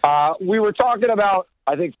 we were talking about,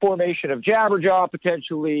 I think, formation of Jabberjaw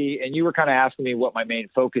potentially, and you were kind of asking me what my main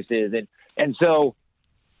focus is, and so,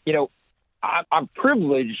 I'm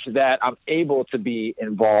privileged that I'm able to be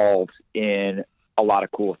involved in a lot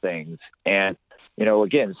of cool things, and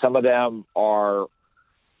again, some of them are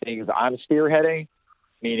things I'm spearheading,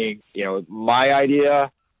 meaning my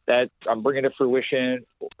idea that I'm bringing to fruition,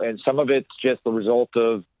 and some of it's just the result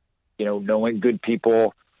of knowing good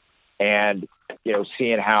people and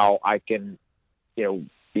seeing how I can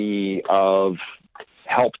be of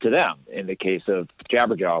help to them. In the case of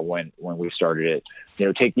Jabberjaw, when we started it,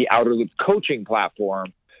 take the Outer Loop coaching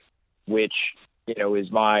platform, which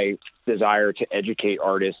is my desire to educate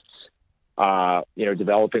artists,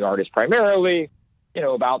 developing artists primarily,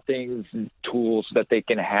 about things, tools that they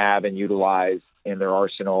can have and utilize in their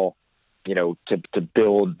arsenal, to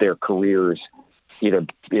build their careers either,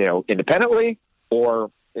 independently or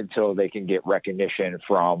until they can get recognition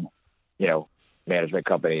from, management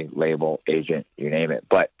company, label, agent, you name it.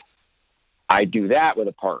 But I do that with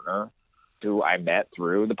a partner who I met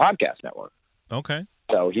through the podcast network. Okay.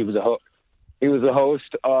 So he was the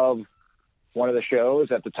host of one of the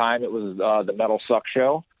shows. At the time, it was the Metal Suck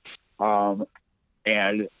Show.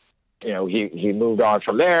 And, he moved on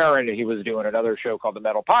from there, and he was doing another show called the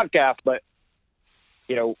Metal Podcast. But,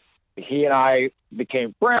 he and I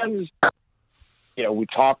became friends. We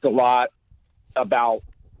talked a lot about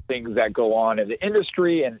things that go on in the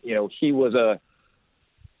industry. And, he was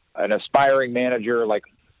an aspiring manager, like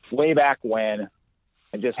way back when,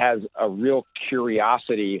 and just has a real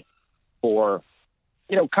curiosity for,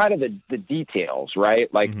 kind of the details,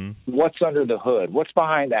 right? Like what's under the hood, what's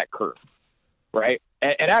behind that curtain, right?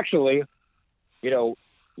 And actually,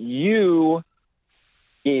 you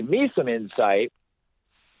gave me some insight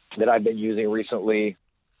that I've been using recently,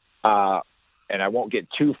 and I won't get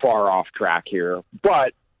too far off track here,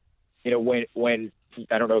 but, when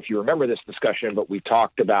I don't know if you remember this discussion, but we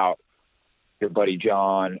talked about your buddy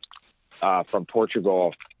John from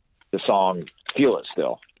Portugal, the song "Feel It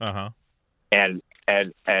Still," and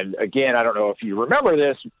again, I don't know if you remember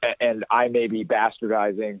this, and I may be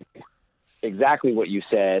bastardizing exactly what you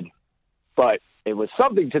said, but it was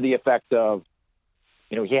something to the effect of,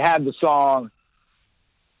 he had the song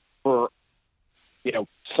for,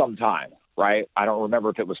 some time, right? I don't remember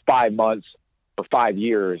if it was 5 months or 5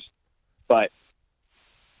 years, but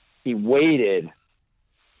he waited,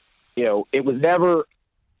 it was never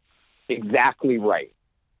exactly right.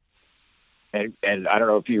 And I don't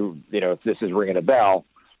know if if this is ringing a bell,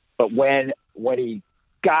 but when he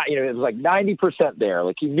got, it was like 90% there.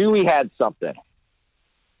 Like he knew he had something,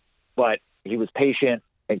 but he was patient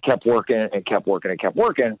and kept working and kept working and kept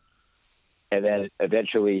working. And then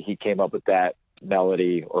eventually he came up with that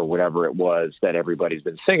melody or whatever it was that everybody's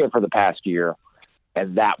been singing for the past year.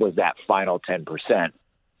 And that was that final 10%.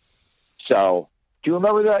 So do you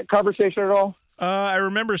remember that conversation at all? I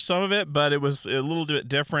remember some of it, but it was a little bit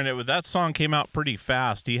different. That song came out pretty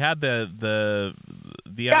fast. He had the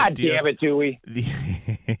God idea. Damn it, Dewey.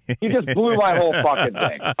 You just blew my whole fucking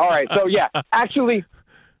thing. All right. So yeah, actually,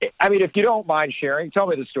 I mean, if you don't mind sharing, tell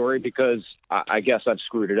me the story, because I guess I've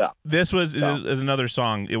screwed it up. This was is another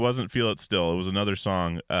song. It wasn't "Feel It Still." It was another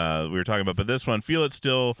song we were talking about. But this one, "Feel It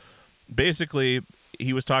Still," basically,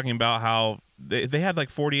 he was talking about how they had like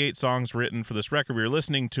 48 songs written for this record. We were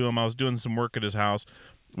listening to them. I was doing some work at his house.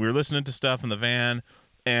 We were listening to stuff in the van,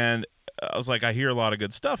 and I was like, I hear a lot of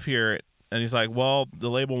good stuff here. And he's like, well, the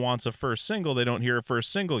label wants a first single. They don't hear a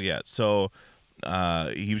first single yet. So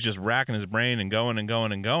he was just racking his brain and going and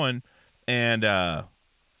going and going. And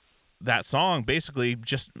that song basically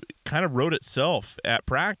just kind of wrote itself at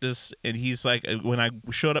practice. And he's like, when I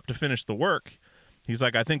showed up to finish the work, he's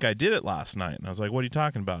like, I think I did it last night. And I was like, what are you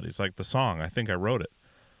talking about? He's like, the song. I think I wrote it.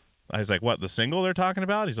 I was like, what, the single they're talking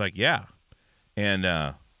about? He's like, yeah. And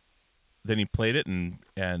then he played it, and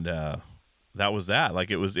that was that. Like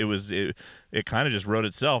it kind of just wrote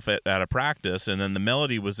itself at a practice. And then the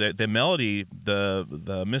melody was the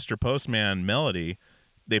Mr. Postman melody.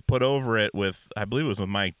 They put over it with, I believe it was with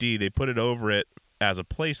Mike D. They put it over it as a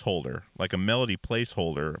placeholder, like a melody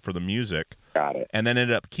placeholder for the music. Got it. And then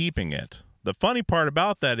ended up keeping it. The funny part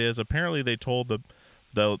about that is apparently they told the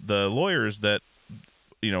lawyers that,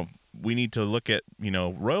 we need to look at,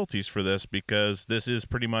 royalties for this because this is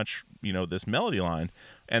pretty much, this melody line.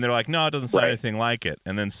 And they're like, no, it doesn't sound anything like it.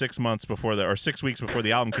 And then 6 weeks before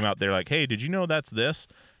the album came out, they're like, hey, did you know that's this?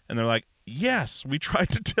 And they're like, yes, we tried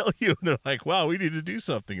to tell you. And they're like, wow, we need to do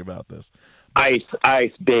something about this. Ice,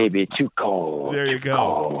 baby, too cold. There you go.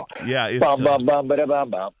 Cold. Yeah. It's, bum, bum, bum, ba, bum,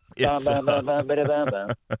 bum. It's, Bum, bum, bum, ba, bum, bum.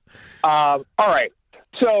 All right.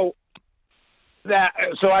 So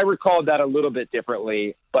I recalled that a little bit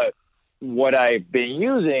differently, but what I've been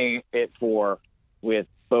using it for with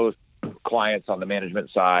both clients on the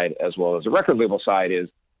management side as well as the record label side is,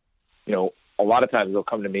 a lot of times they'll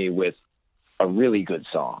come to me with a really good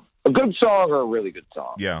song, a good song or a really good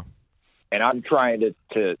song. Yeah. And I'm trying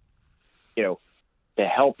to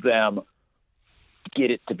help them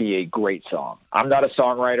get it to be a great song. I'm not a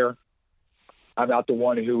songwriter. I'm not the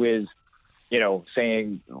one who is,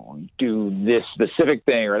 saying do this specific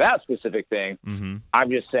thing or that specific thing. Mm-hmm.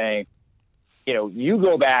 I'm just saying, you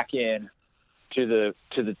go back in to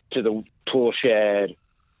the tool shed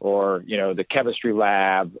or, the chemistry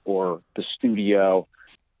lab or the studio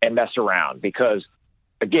and mess around because,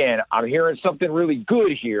 again, I'm hearing something really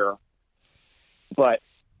good here, but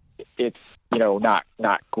it's,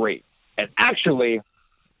 not great. And actually,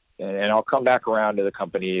 and I'll come back around to the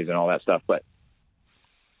companies and all that stuff, but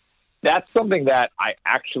that's something that I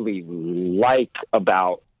actually like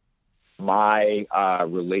about my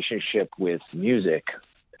relationship with music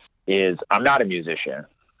is I'm not a musician.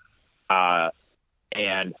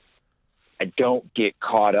 And I don't get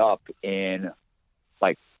caught up in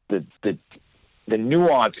like the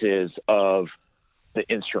nuances of the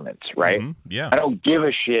instruments, right? Mm-hmm. Yeah. I don't give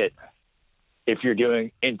a shit if you're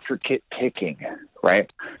doing intricate picking, right?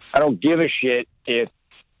 I don't give a shit if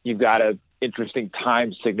you've got a interesting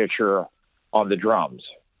time signature on the drums,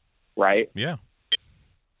 right? Yeah.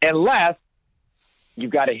 Unless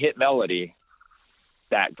you've got a hit melody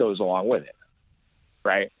that goes along with it,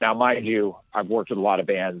 right? Now, mind you, I've worked with a lot of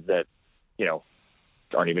bands that,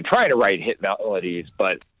 aren't even trying to write hit melodies,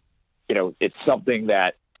 but, it's something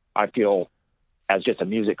that I feel as just a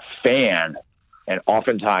music fan, and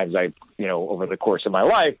oftentimes over the course of my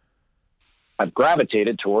life, I've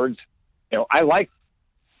gravitated towards, I like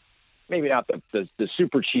maybe not the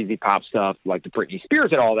super cheesy pop stuff like the Britney Spears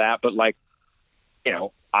and all that, but like,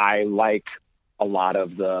 I like a lot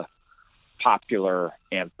of the popular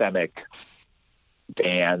anthemic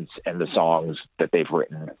bands and the songs that they've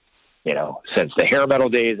written, since the hair metal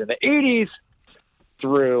days in the 80s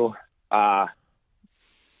through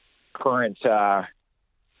current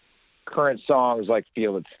songs like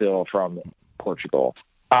Feel It Still from Portugal.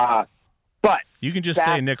 But you can just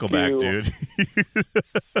say Nickelback, dude.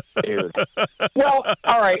 Dude. Well,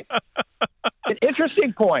 all right. An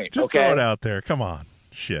interesting point. Just okay? throw it out there. Come on.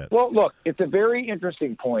 Shit. Well, look, it's a very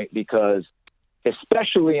interesting point because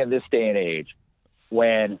especially in this day and age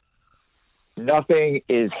when nothing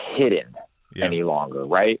is hidden any longer,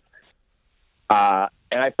 right?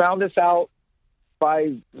 And I found this out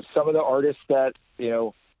by some of the artists that,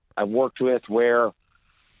 I've worked with where,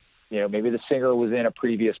 maybe the singer was in a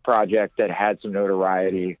previous project that had some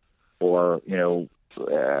notoriety or,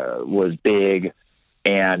 was big.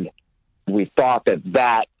 And we thought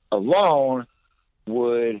that alone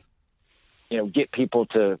would, get people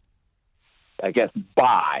to, I guess,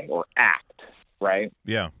 buy or act, right?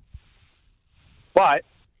 Yeah. But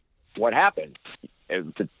what happened?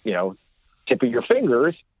 Tip of your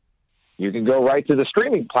fingers, you can go right to the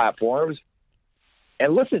streaming platforms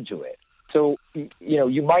and listen to it. So,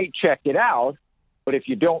 you might check it out, but if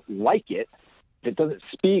you don't like it, if it doesn't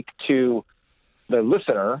speak to the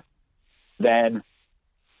listener, then,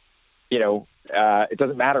 it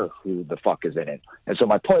doesn't matter who the fuck is in it. And so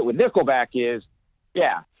my point with Nickelback is,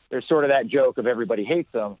 yeah, there's sort of that joke of everybody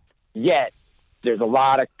hates them, yet there's a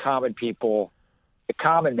lot of common people, a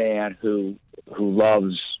common man who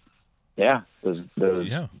loves,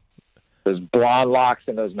 those blonde locks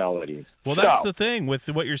and those melodies. Well, that's the thing with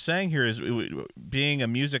what you're saying here is being a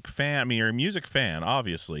music fan. I mean, you're a music fan,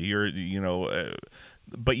 obviously.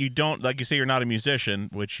 But you don't, like you say, you're not a musician,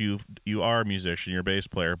 which you are a musician. You're a bass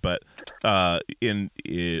player, but in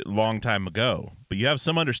a long time ago. But you have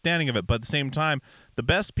some understanding of it. But at the same time, the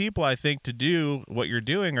best people, I think, to do what you're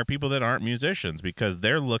doing are people that aren't musicians, because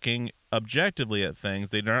they're looking objectively at things.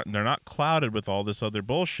 They're not clouded with all this other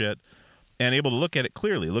bullshit, and able to look at it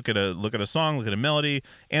clearly, look at a song, look at a melody,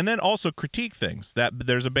 and then also critique things. That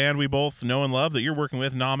there's a band we both know and love that you're working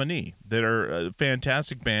with, Nominee, that are a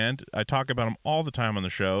fantastic band. I talk about them all the time on the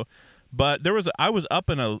show. But I was up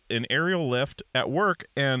in an aerial lift at work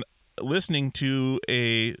and listening to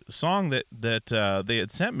a song that they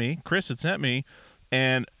had sent me, Chris had sent me,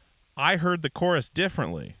 and I heard the chorus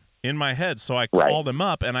differently in my head. So I called him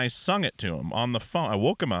up and I sung it to him on the phone. I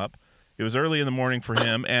woke him up. It was early in the morning for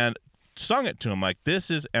him, and sung it to him like,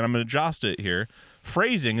 this is, and I'm going to adjust it here.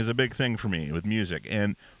 Phrasing is a big thing for me with music,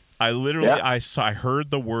 and I literally I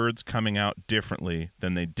heard the words coming out differently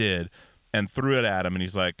than they did, and threw it at him, and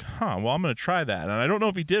he's like, well, I'm going to try that. And I don't know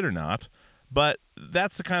if he did or not, but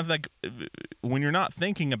that's the kind of, like, when you're not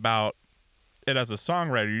thinking about it as a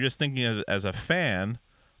songwriter, you're just thinking as a fan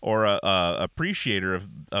or a appreciator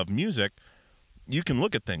of music, you can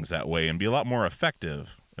look at things that way and be a lot more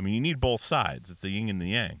effective. I mean, you need both sides. It's the yin and the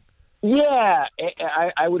yang. Yeah,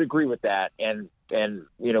 I would agree with that. And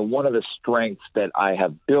one of the strengths that I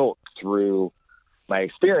have built through my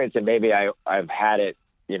experience, and maybe I've had it,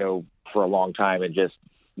 for a long time and just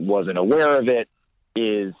wasn't aware of it,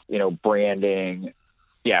 is, branding.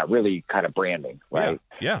 Yeah, really kind of branding, right?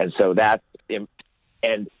 Yeah. And so that's,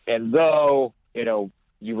 and though,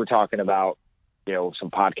 you were talking about, some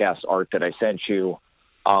podcast art that I sent you,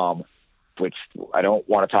 which I don't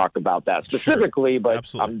want to talk about that specifically, but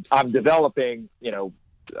absolutely. I'm developing,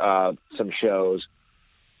 some shows,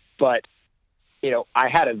 but, I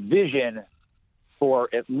had a vision for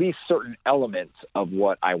at least certain elements of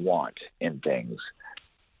what I want in things.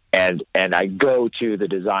 And I go to the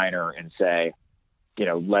designer and say,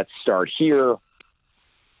 let's start here,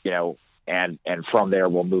 and from there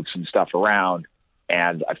we'll move some stuff around.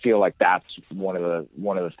 And I feel like that's one of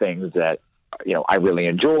the things that, I really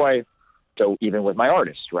enjoy. So even with my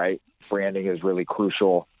artists, right, branding is really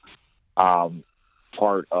crucial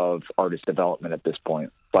part of artist development at this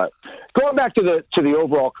point. But going back to the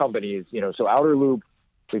overall companies, so Outer Loop,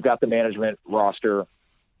 we've got the management roster,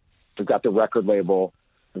 we've got the record label,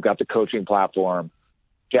 we've got the coaching platform,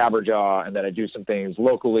 Jabberjaw, and then I do some things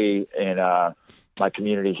locally in my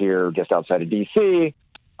community here just outside of DC.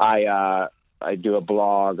 I do a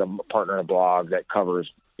blog, I'm a partner in a blog that covers,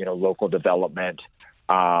 local development.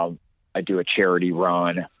 I do a charity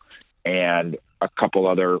run and a couple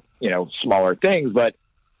other, smaller things. But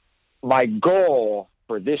my goal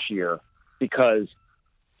for this year, because,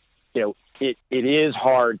 it is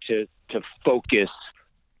hard to focus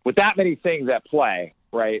with that many things at play,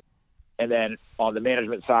 right? And then on the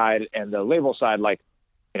management side and the label side, like,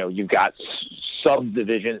 you've got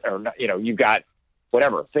subdivision or, you've got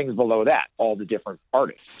whatever, things below that, all the different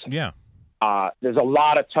artists. Yeah. There's a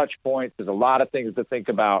lot of touch points. There's a lot of things to think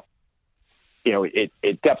about.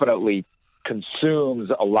 It definitely consumes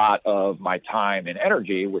a lot of my time and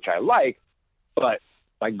energy, which I like. But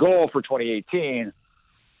my goal for 2018,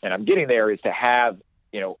 and I'm getting there, is to have,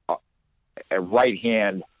 a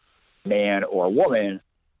right-hand man or woman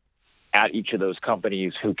at each of those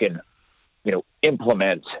companies who can,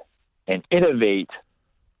 implement and innovate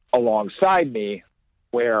alongside me,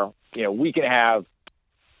 where, we can have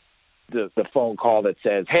the phone call that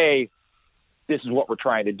says, hey, this is what we're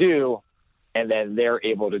trying to do. And then they're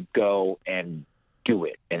able to go and do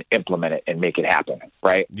it and implement it and make it happen.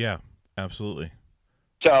 Right. Yeah, absolutely.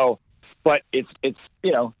 So, but it's, it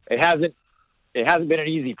hasn't been an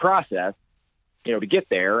easy process, to get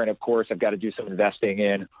there. And of course I've got to do some investing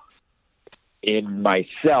in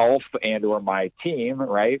myself and or my team,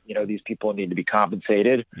 right? These people need to be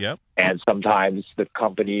compensated. Yep. And sometimes the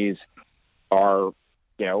companies are,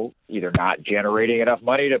 either not generating enough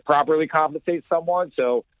money to properly compensate someone.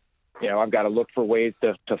 So, I've got to look for ways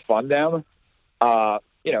to fund them, or,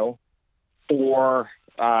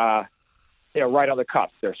 right on the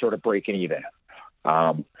cusp. They're sort of breaking even.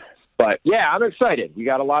 But yeah, I'm excited. We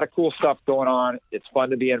got a lot of cool stuff going on. It's fun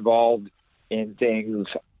to be involved in things.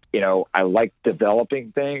 I like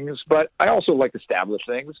developing things, but I also like established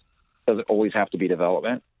things. Doesn't always have to be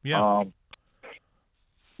development. Yeah.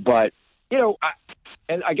 But,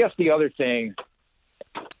 and I guess the other thing,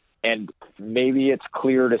 and maybe it's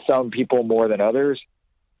clear to some people more than others,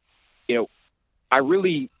 I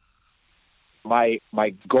really, my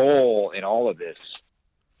goal in all of this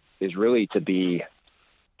is really to be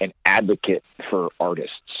an advocate for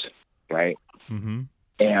artists, right? Mm-hmm.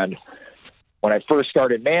 And when I first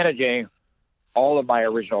started managing, all of my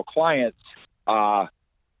original clients, had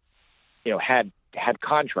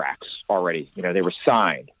contracts already. They were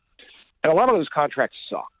signed, and a lot of those contracts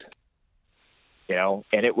sucked.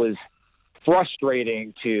 And it was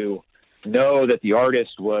frustrating to know that the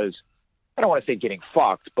artist was, I don't want to say getting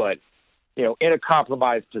fucked, but in a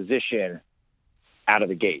compromised position out of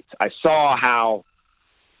the gates. I saw how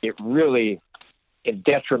it really can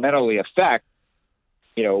detrimentally affect,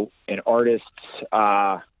 an artist's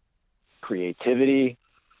creativity,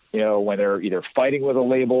 when they're either fighting with a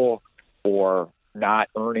label or not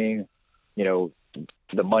earning,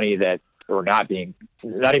 the money that, or not even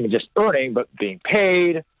just earning, but being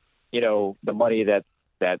paid, the money that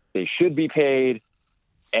they should be paid.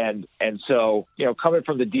 And so, coming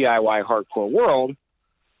from the DIY hardcore world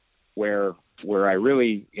where I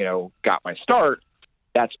really, got my start,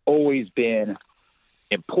 that's always been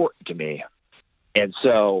important to me. And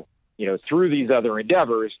so, through these other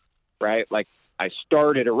endeavors, right, like I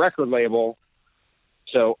started a record label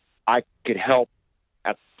so I could help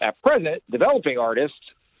at present developing artists,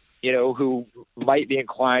 who might be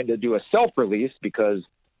inclined to do a self-release because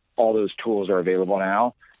all those tools are available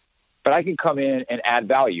now. But I can come in and add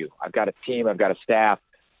value. I've got a team. I've got a staff.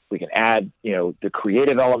 We can add, the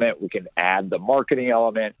creative element. We can add the marketing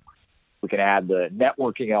element. We can add the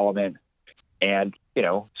networking element. And,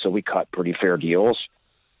 so we cut pretty fair deals.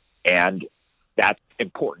 And that's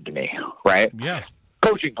important to me, right? Yeah.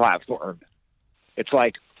 Coaching platform. It's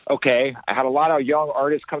like, okay, I had a lot of young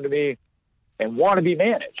artists come to me and want to be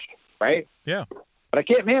managed, right? Yeah. But I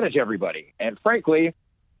can't manage everybody. And frankly,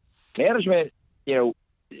 management,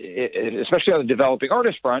 especially on the developing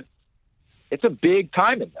artist front, it's a big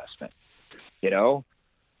time investment.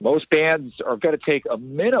 Most bands are going to take a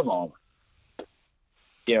minimum,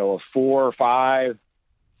 of 4, 5,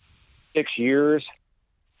 6 years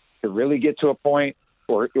to really get to a point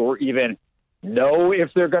or even know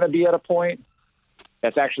if they're going to be at a point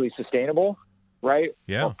that's actually sustainable, right?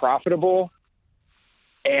 Yeah. Or profitable.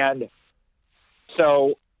 And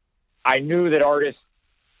so I knew that artists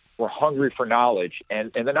were hungry for knowledge.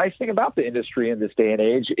 And the nice thing about the industry in this day and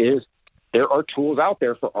age is there are tools out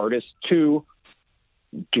there for artists to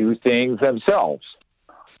do things themselves.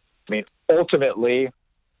 I mean, ultimately,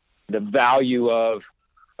 the value of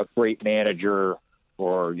a great manager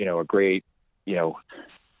or, a great,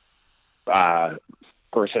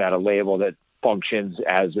 person at a label that functions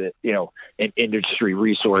as an industry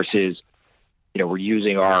resources, we're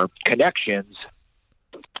using our connections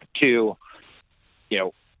to,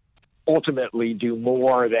 ultimately do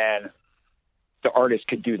more than the artist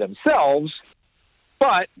could do themselves.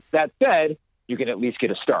 But that said, you can at least get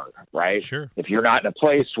a start, right? Sure. If you're not in a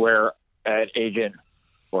place where an agent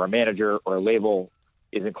or a manager or a label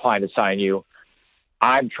is inclined to sign you,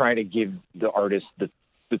 I'm trying to give the artist the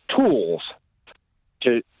tools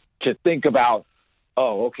to think about,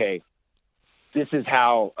 oh, okay, this is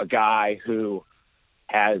how a guy who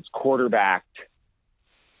has quarterbacked,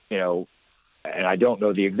 and I don't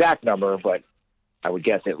know the exact number, but I would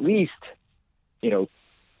guess at least,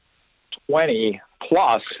 20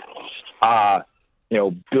 plus,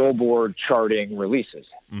 Billboard charting releases,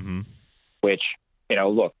 mm-hmm. which,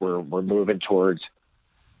 look, we're moving towards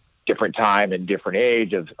different time and different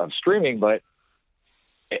age of streaming, but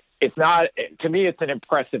it's not, to me, it's an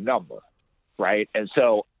impressive number. Right. And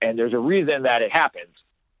there's a reason that it happens.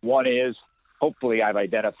 One is hopefully I've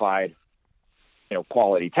identified,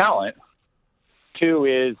 quality talent. Two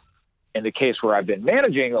is in the case where I've been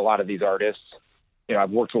managing a lot of these artists,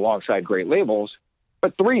 I've worked alongside great labels.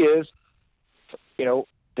 But three is,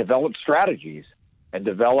 developed strategies and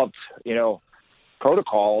developed,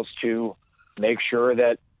 protocols to make sure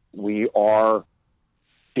that we are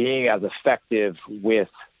being as effective with,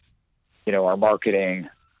 our marketing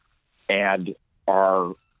and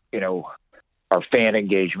our fan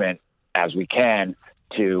engagement as we can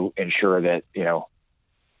to ensure that,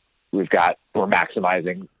 we're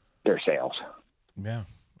maximizing their sales. Yeah,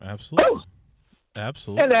 absolutely.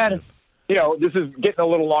 Absolutely. And then, this is getting a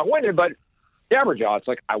little long-winded, but Jabberjaw, it's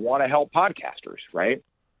like, I want to help podcasters, right?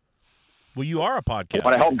 Well, you are a podcaster. I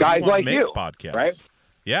want to help guys like you, podcasts. right?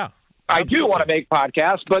 Yeah. Absolutely. I do want to make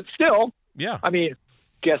podcasts, but still, yeah. I mean,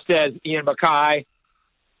 just as Ian Mackay,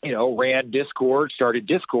 ran Discord, started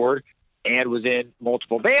Discord, and was in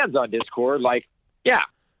multiple bands on Discord, like, yeah,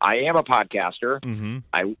 I am a podcaster. Mm-hmm.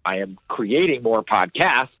 I am creating more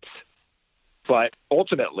podcasts, but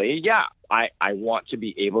ultimately, yeah, I want to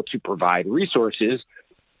be able to provide resources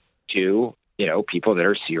to, people that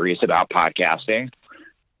are serious about podcasting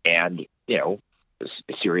and,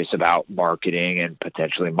 serious about marketing and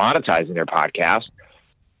potentially monetizing their podcast.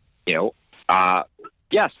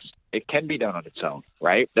 Yes, it can be done on its own,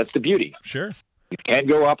 right? That's the beauty. Sure. You can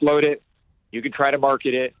go upload it. You can try to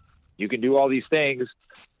market it. You can do all these things.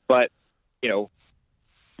 But,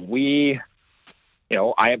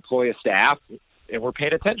 I employ a staff and we're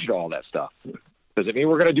paying attention to all that stuff. Does it mean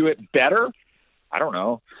we're going to do it better? I don't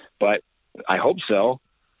know, but I hope so.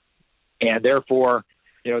 And therefore,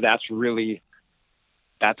 that's really,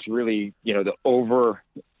 the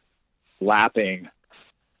overlapping,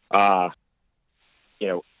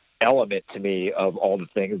 element to me of all the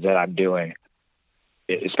things that I'm doing,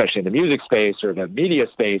 especially in the music space or the media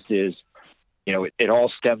space, is, it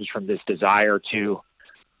all stems from this desire to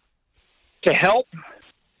help,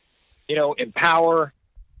 empower,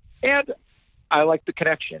 and I like the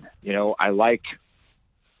connection. I like,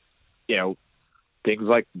 things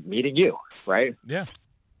like meeting you, right? Yeah.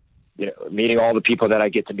 Meeting all the people that I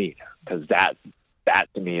get to meet, because that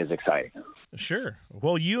to me is exciting. Sure.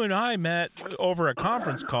 Well, you and I met over a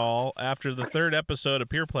conference call after the 3rd episode of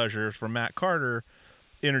Peer Pleasures from Matt Carter,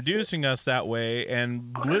 introducing us that way,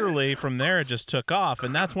 and literally from there it just took off.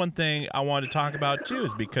 And that's one thing I wanted to talk about too,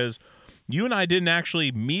 is because you and I didn't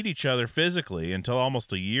actually meet each other physically until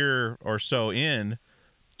almost a year or so in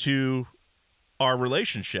to our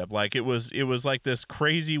relationship. Like it was like this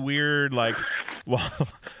crazy weird, like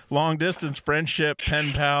long distance friendship,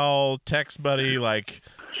 pen pal, text buddy, like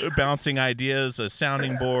bouncing ideas, a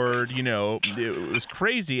sounding board, it was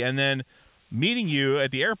crazy. And then meeting you at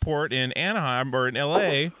the airport in Anaheim or in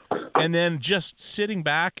LA, and then just sitting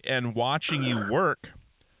back and watching you work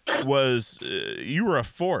was, you were a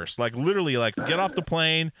force. Like literally, like get off the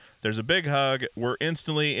plane, there's a big hug, we're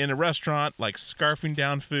instantly in a restaurant, like scarfing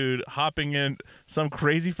down food, hopping in some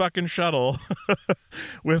crazy fucking shuttle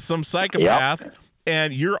with some psychopath. Yep.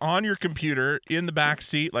 And you're on your computer in the back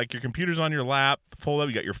seat, like your computer's on your lap, fold up,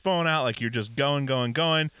 you got your phone out, like you're just going.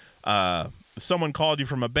 Someone called you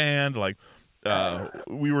from a band, like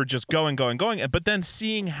we were just going. But then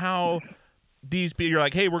seeing how these people, you're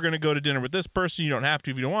like, hey, we're going to go to dinner with this person. You don't have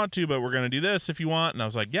to if you don't want to, but we're going to do this if you want. And I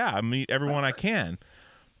was like, yeah, I meet everyone I can.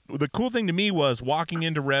 The cool thing to me was walking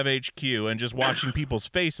into Rev HQ and just watching people's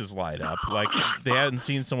faces light up. Like they hadn't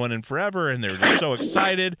seen someone in forever, and they were just so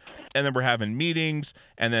excited. And then we're having meetings,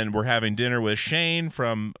 and then we're having dinner with Shane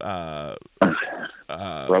from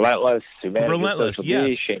Relentless,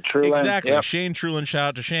 yes, Shane Trulin. Exactly. Yep. Shane Trulin, shout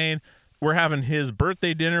out to Shane. We're having his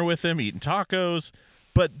birthday dinner with him, eating tacos.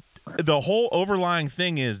 But the whole overlying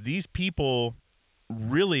thing is these people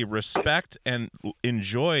really respect and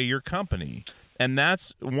enjoy your company. And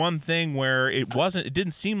that's one thing where it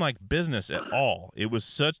didn't seem like business at all. There was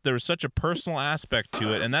such a personal aspect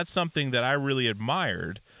to it. And that's something that I really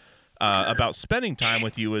admired about spending time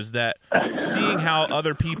with you, is that seeing how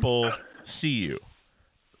other people see you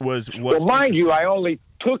was what's. Well, mind you, I only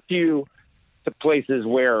took you to places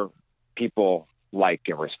where people like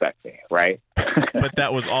and respect me, right? But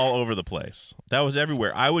that was all over the place. That was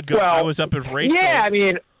everywhere. I would go. Well, I was up at Rachel. Yeah, I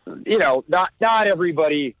mean, not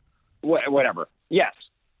everybody. Whatever. Yes.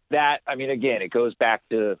 That, I mean, again, it goes back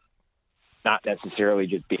to not necessarily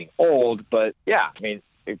just being old, but yeah, I mean,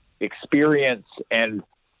 experience. And,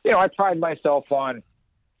 I pride myself on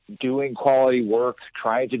doing quality work,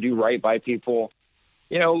 trying to do right by people.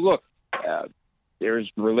 Look,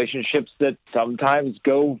 there's relationships that sometimes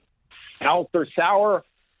go south or sour,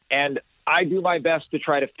 and I do my best to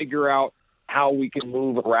try to figure out how we can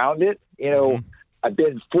move around it. Mm-hmm. I've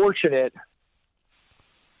been fortunate,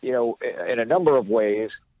 in a number of ways,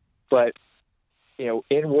 but,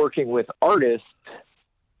 in working with artists,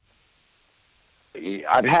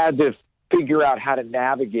 I've had to figure out how to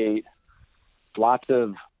navigate lots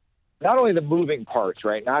of, not only the moving parts,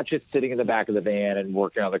 right? Not just sitting in the back of the van and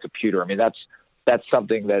working on the computer. I mean, that's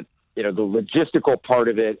something that, the logistical part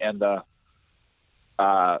of it and the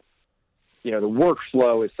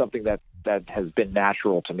workflow is something that has been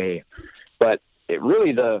natural to me. But it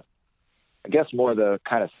really I guess more the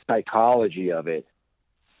kind of psychology of it,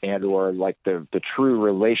 and or like the true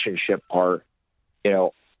relationship part, as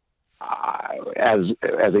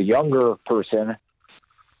a younger person,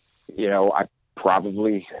 I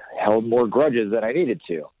probably held more grudges than I needed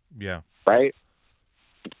to. Yeah. Right.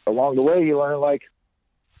 Along the way, you learn, like,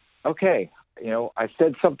 okay, I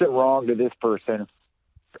said something wrong to this person.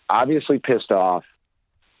 obviously pissed off,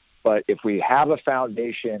 but if we have a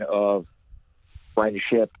foundation of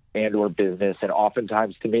friendship and or business, and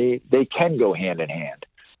oftentimes to me, they can go hand in hand,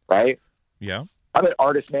 right? Yeah. I'm an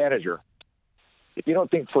artist manager. If you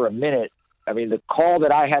don't think for a minute, I mean, the call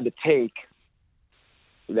that I had to take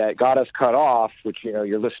that got us cut off, which, you know,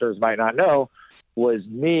 your listeners might not know, was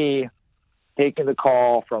me taking the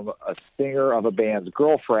call from a singer of a band's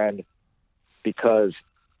girlfriend because,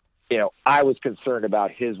 you know, I was concerned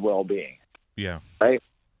about his well-being. Yeah. Right?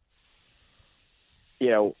 You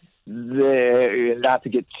know, not to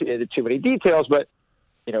get into too many details, but,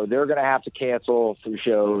 you know, they're going to have to cancel some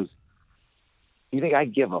shows. You think I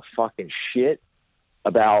give a fucking shit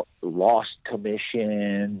about lost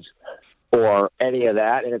commissions or any of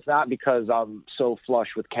that? And it's not because I'm so flush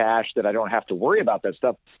with cash that I don't have to worry about that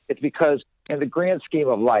stuff. It's because in the grand scheme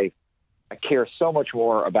of life, I care so much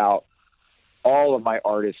more about all of my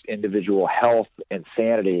artists' individual health and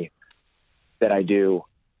sanity than I do,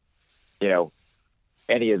 you know,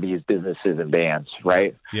 any of these businesses and bands,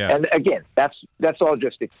 right? Yeah. And again, that's all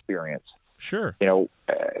just experience. Sure. You know,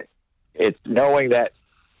 it's knowing that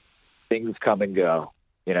things come and go,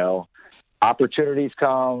 you know, opportunities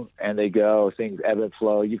come and they go, things ebb and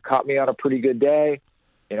flow. You've caught me on a pretty good day.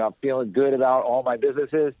 You know, I'm feeling good about all my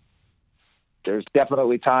businesses. There's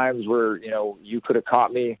definitely times where, you know, you could have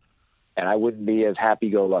caught me and I wouldn't be as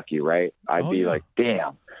happy-go-lucky, right? I'd be like,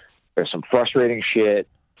 damn, there's some frustrating shit,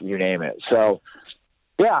 you name it. So,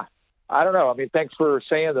 yeah, I don't know. I mean, thanks for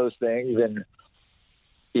saying those things. And,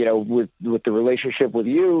 you know, with the relationship with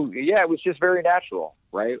you, yeah, it was just very natural,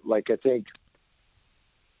 right? Like, I think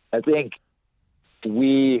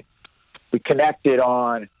we connected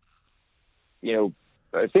on, you know,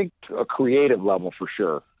 I think a creative level for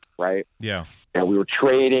sure, right? Yeah. And we were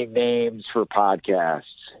trading names for podcasts.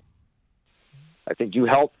 I think you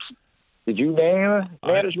helped. Did you name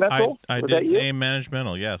Managemental? I Was did that you? name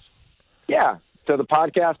Managemental, yes. Yeah. So the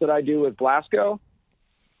podcast that I do with Blasco,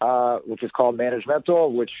 which is called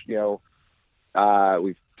Managemental, which, you know,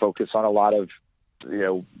 we focus on a lot of, you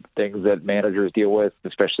know, things that managers deal with,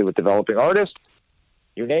 especially with developing artists.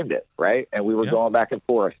 You named it, right? And we were going back and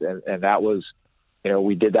forth. And that was, you know,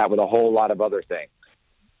 we did that with a whole lot of other things.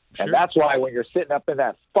 Sure. And that's why when you're sitting up in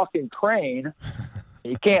that fucking crane,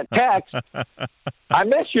 you can't text. I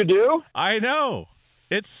miss you, dude. I know.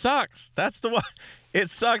 It sucks. That's the one. It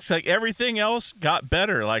sucks. Like everything else got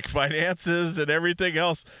better, like finances and everything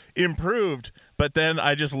else improved. But then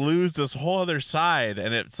I just lose this whole other side,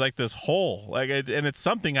 and it's like this hole. Like, and it's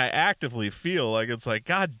something I actively feel. Like it's like,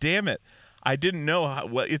 God damn it, I didn't know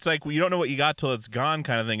what. It's like you don't know what you got till it's gone,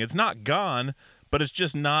 kind of thing. It's not gone, but it's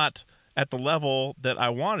just not at the level that I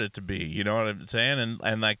want it to be. You know what I'm saying?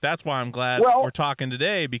 And like that's why I'm glad we're talking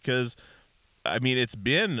today, because I mean it's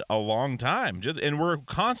been a long time, and we're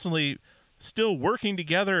constantly still working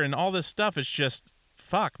together and all this stuff. It's just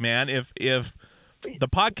fuck, man. If the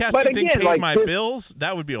podcasting thing paid like my bills,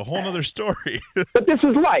 that would be a whole nother story. But this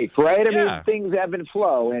is life, right? I mean, things ebb and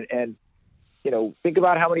flow, and you know, think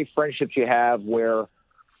about how many friendships you have where,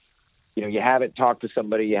 you know, you haven't talked to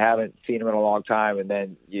somebody, you haven't seen them in a long time, and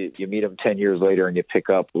then you meet them 10 years later and you pick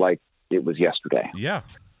up like it was yesterday. Yeah.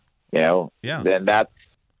 You know? Yeah. Then that's,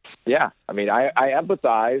 yeah. I mean, I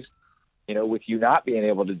empathize, you know, with you not being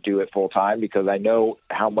able to do it full time, because I know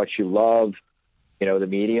how much you love, you know, the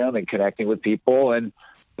medium and connecting with people.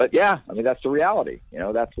 But yeah, I mean, that's the reality. You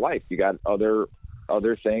know, that's life. You got other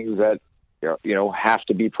things that, you know, have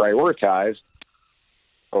to be prioritized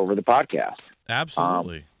over the podcast.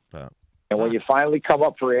 Absolutely. And when you finally come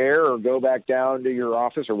up for air or go back down to your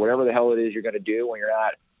office or whatever the hell it is you're going to do when you're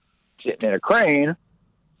not sitting in a crane,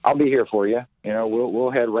 I'll be here for you. You know,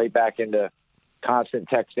 we'll head right back into constant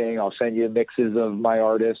texting. I'll send you mixes of my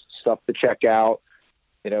artists, stuff to check out.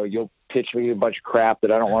 You know, you'll pitch me a bunch of crap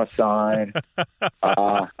that I don't want to sign.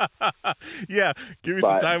 Yeah, give me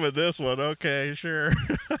some time with this one. Okay, sure.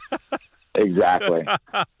 Exactly.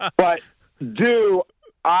 But, dude,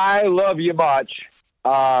 I love you much.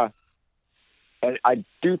 And I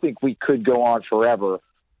do think we could go on forever,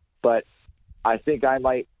 but I think I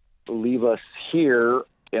might leave us here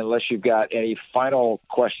unless you've got any final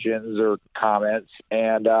questions or comments.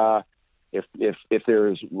 And if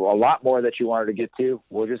there's a lot more that you wanted to get to,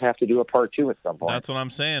 we'll just have to do a part 2 at some point. That's what I'm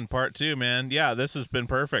saying, part 2, man. Yeah, this has been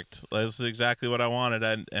perfect. This is exactly what I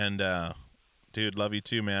wanted. And dude, love you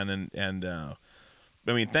too, man. And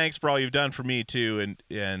I mean, thanks for all you've done for me too,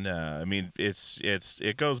 and I mean,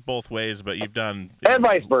 it goes both ways, but you've done and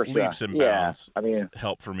vice versa, leaps and bounds. I mean,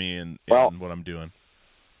 help for me in what I'm doing.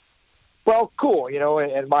 Well, cool, you know,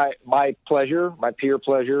 and my pleasure, my peer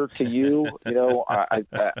pleasure to you. You know,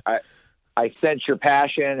 I I sense your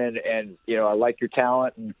passion and I like your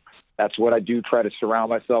talent, and that's what I do try to surround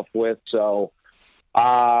myself with. So,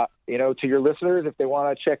 to your listeners, if they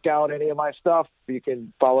want to check out any of my stuff, you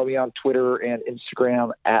can follow me on Twitter and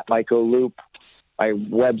Instagram at MikeOLoop. My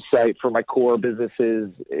website for my core businesses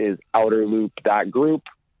is outerloop.group.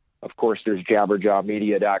 Of course, there's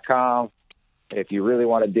jabberjawmedia.com. If you really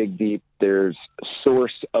want to dig deep, there's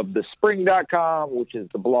sourceofthespring.com, which is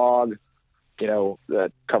the blog,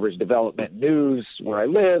 that covers development news where I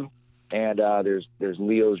live. And there's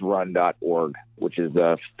leosrun.org, which is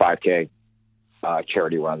the 5K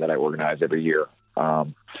charity run that I organize every year.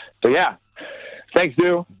 Thanks,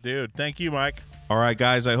 dude. Thank you, Mike. All right,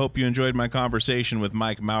 guys, I hope you enjoyed my conversation with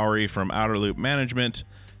Mike Mowery from Outer Loop Management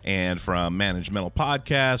and from Managemental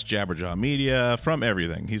Podcast, Jabberjaw Media, from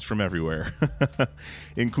everything. He's from everywhere,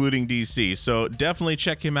 including DC. So definitely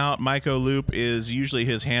check him out. Mike O'Loop is usually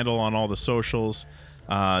his handle on all the socials.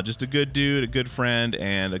 Just a good dude, a good friend,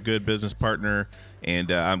 and a good business partner.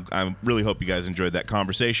 And I really hope you guys enjoyed that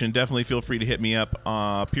conversation. Definitely feel free to hit me up,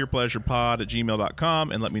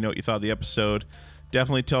 peerpleasurepod@gmail.com, and let me know what you thought of the episode.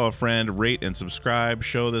 Definitely tell a friend, rate and subscribe,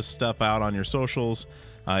 show this stuff out on your socials.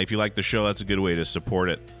 If you like the show, that's a good way to support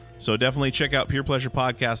it. So definitely check out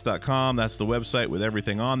peerpleasurepodcast.com. That's the website with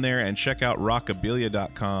everything on there. And check out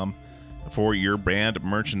rockabilia.com for your brand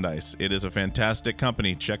merchandise. It is a fantastic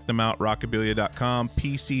company. Check them out, rockabilia.com.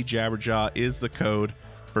 PC Jabberjaw is the code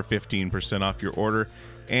for 15% off your order.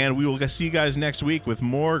 And we will see you guys next week with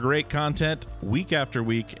more great content week after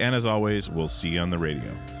week. And as always, we'll see you on the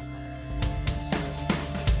radio.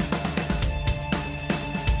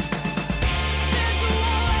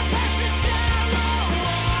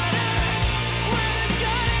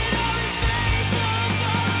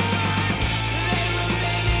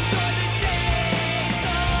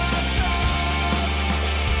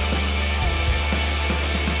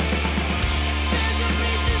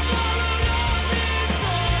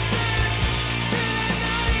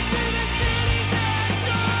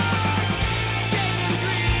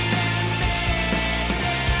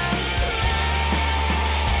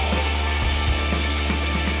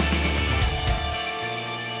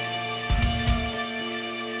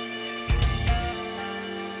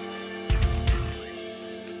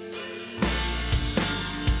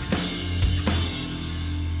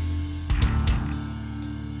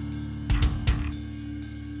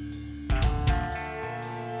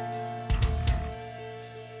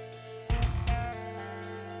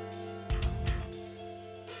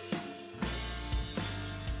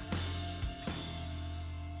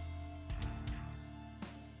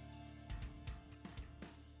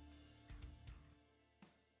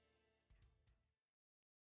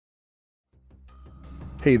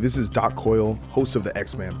 Hey, this is Doc Coyle, host of the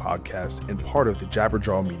X-Man podcast and part of the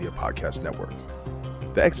Jabberjaw Media Podcast Network.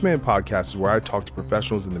 The X-Man podcast is where I talk to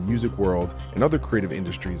professionals in the music world and other creative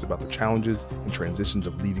industries about the challenges and transitions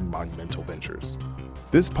of leading monumental ventures.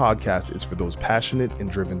 This podcast is for those passionate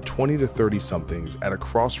and driven 20 to 30 somethings at a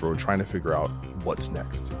crossroad trying to figure out what's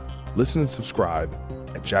next. Listen and subscribe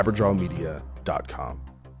at jabberjawmedia.com.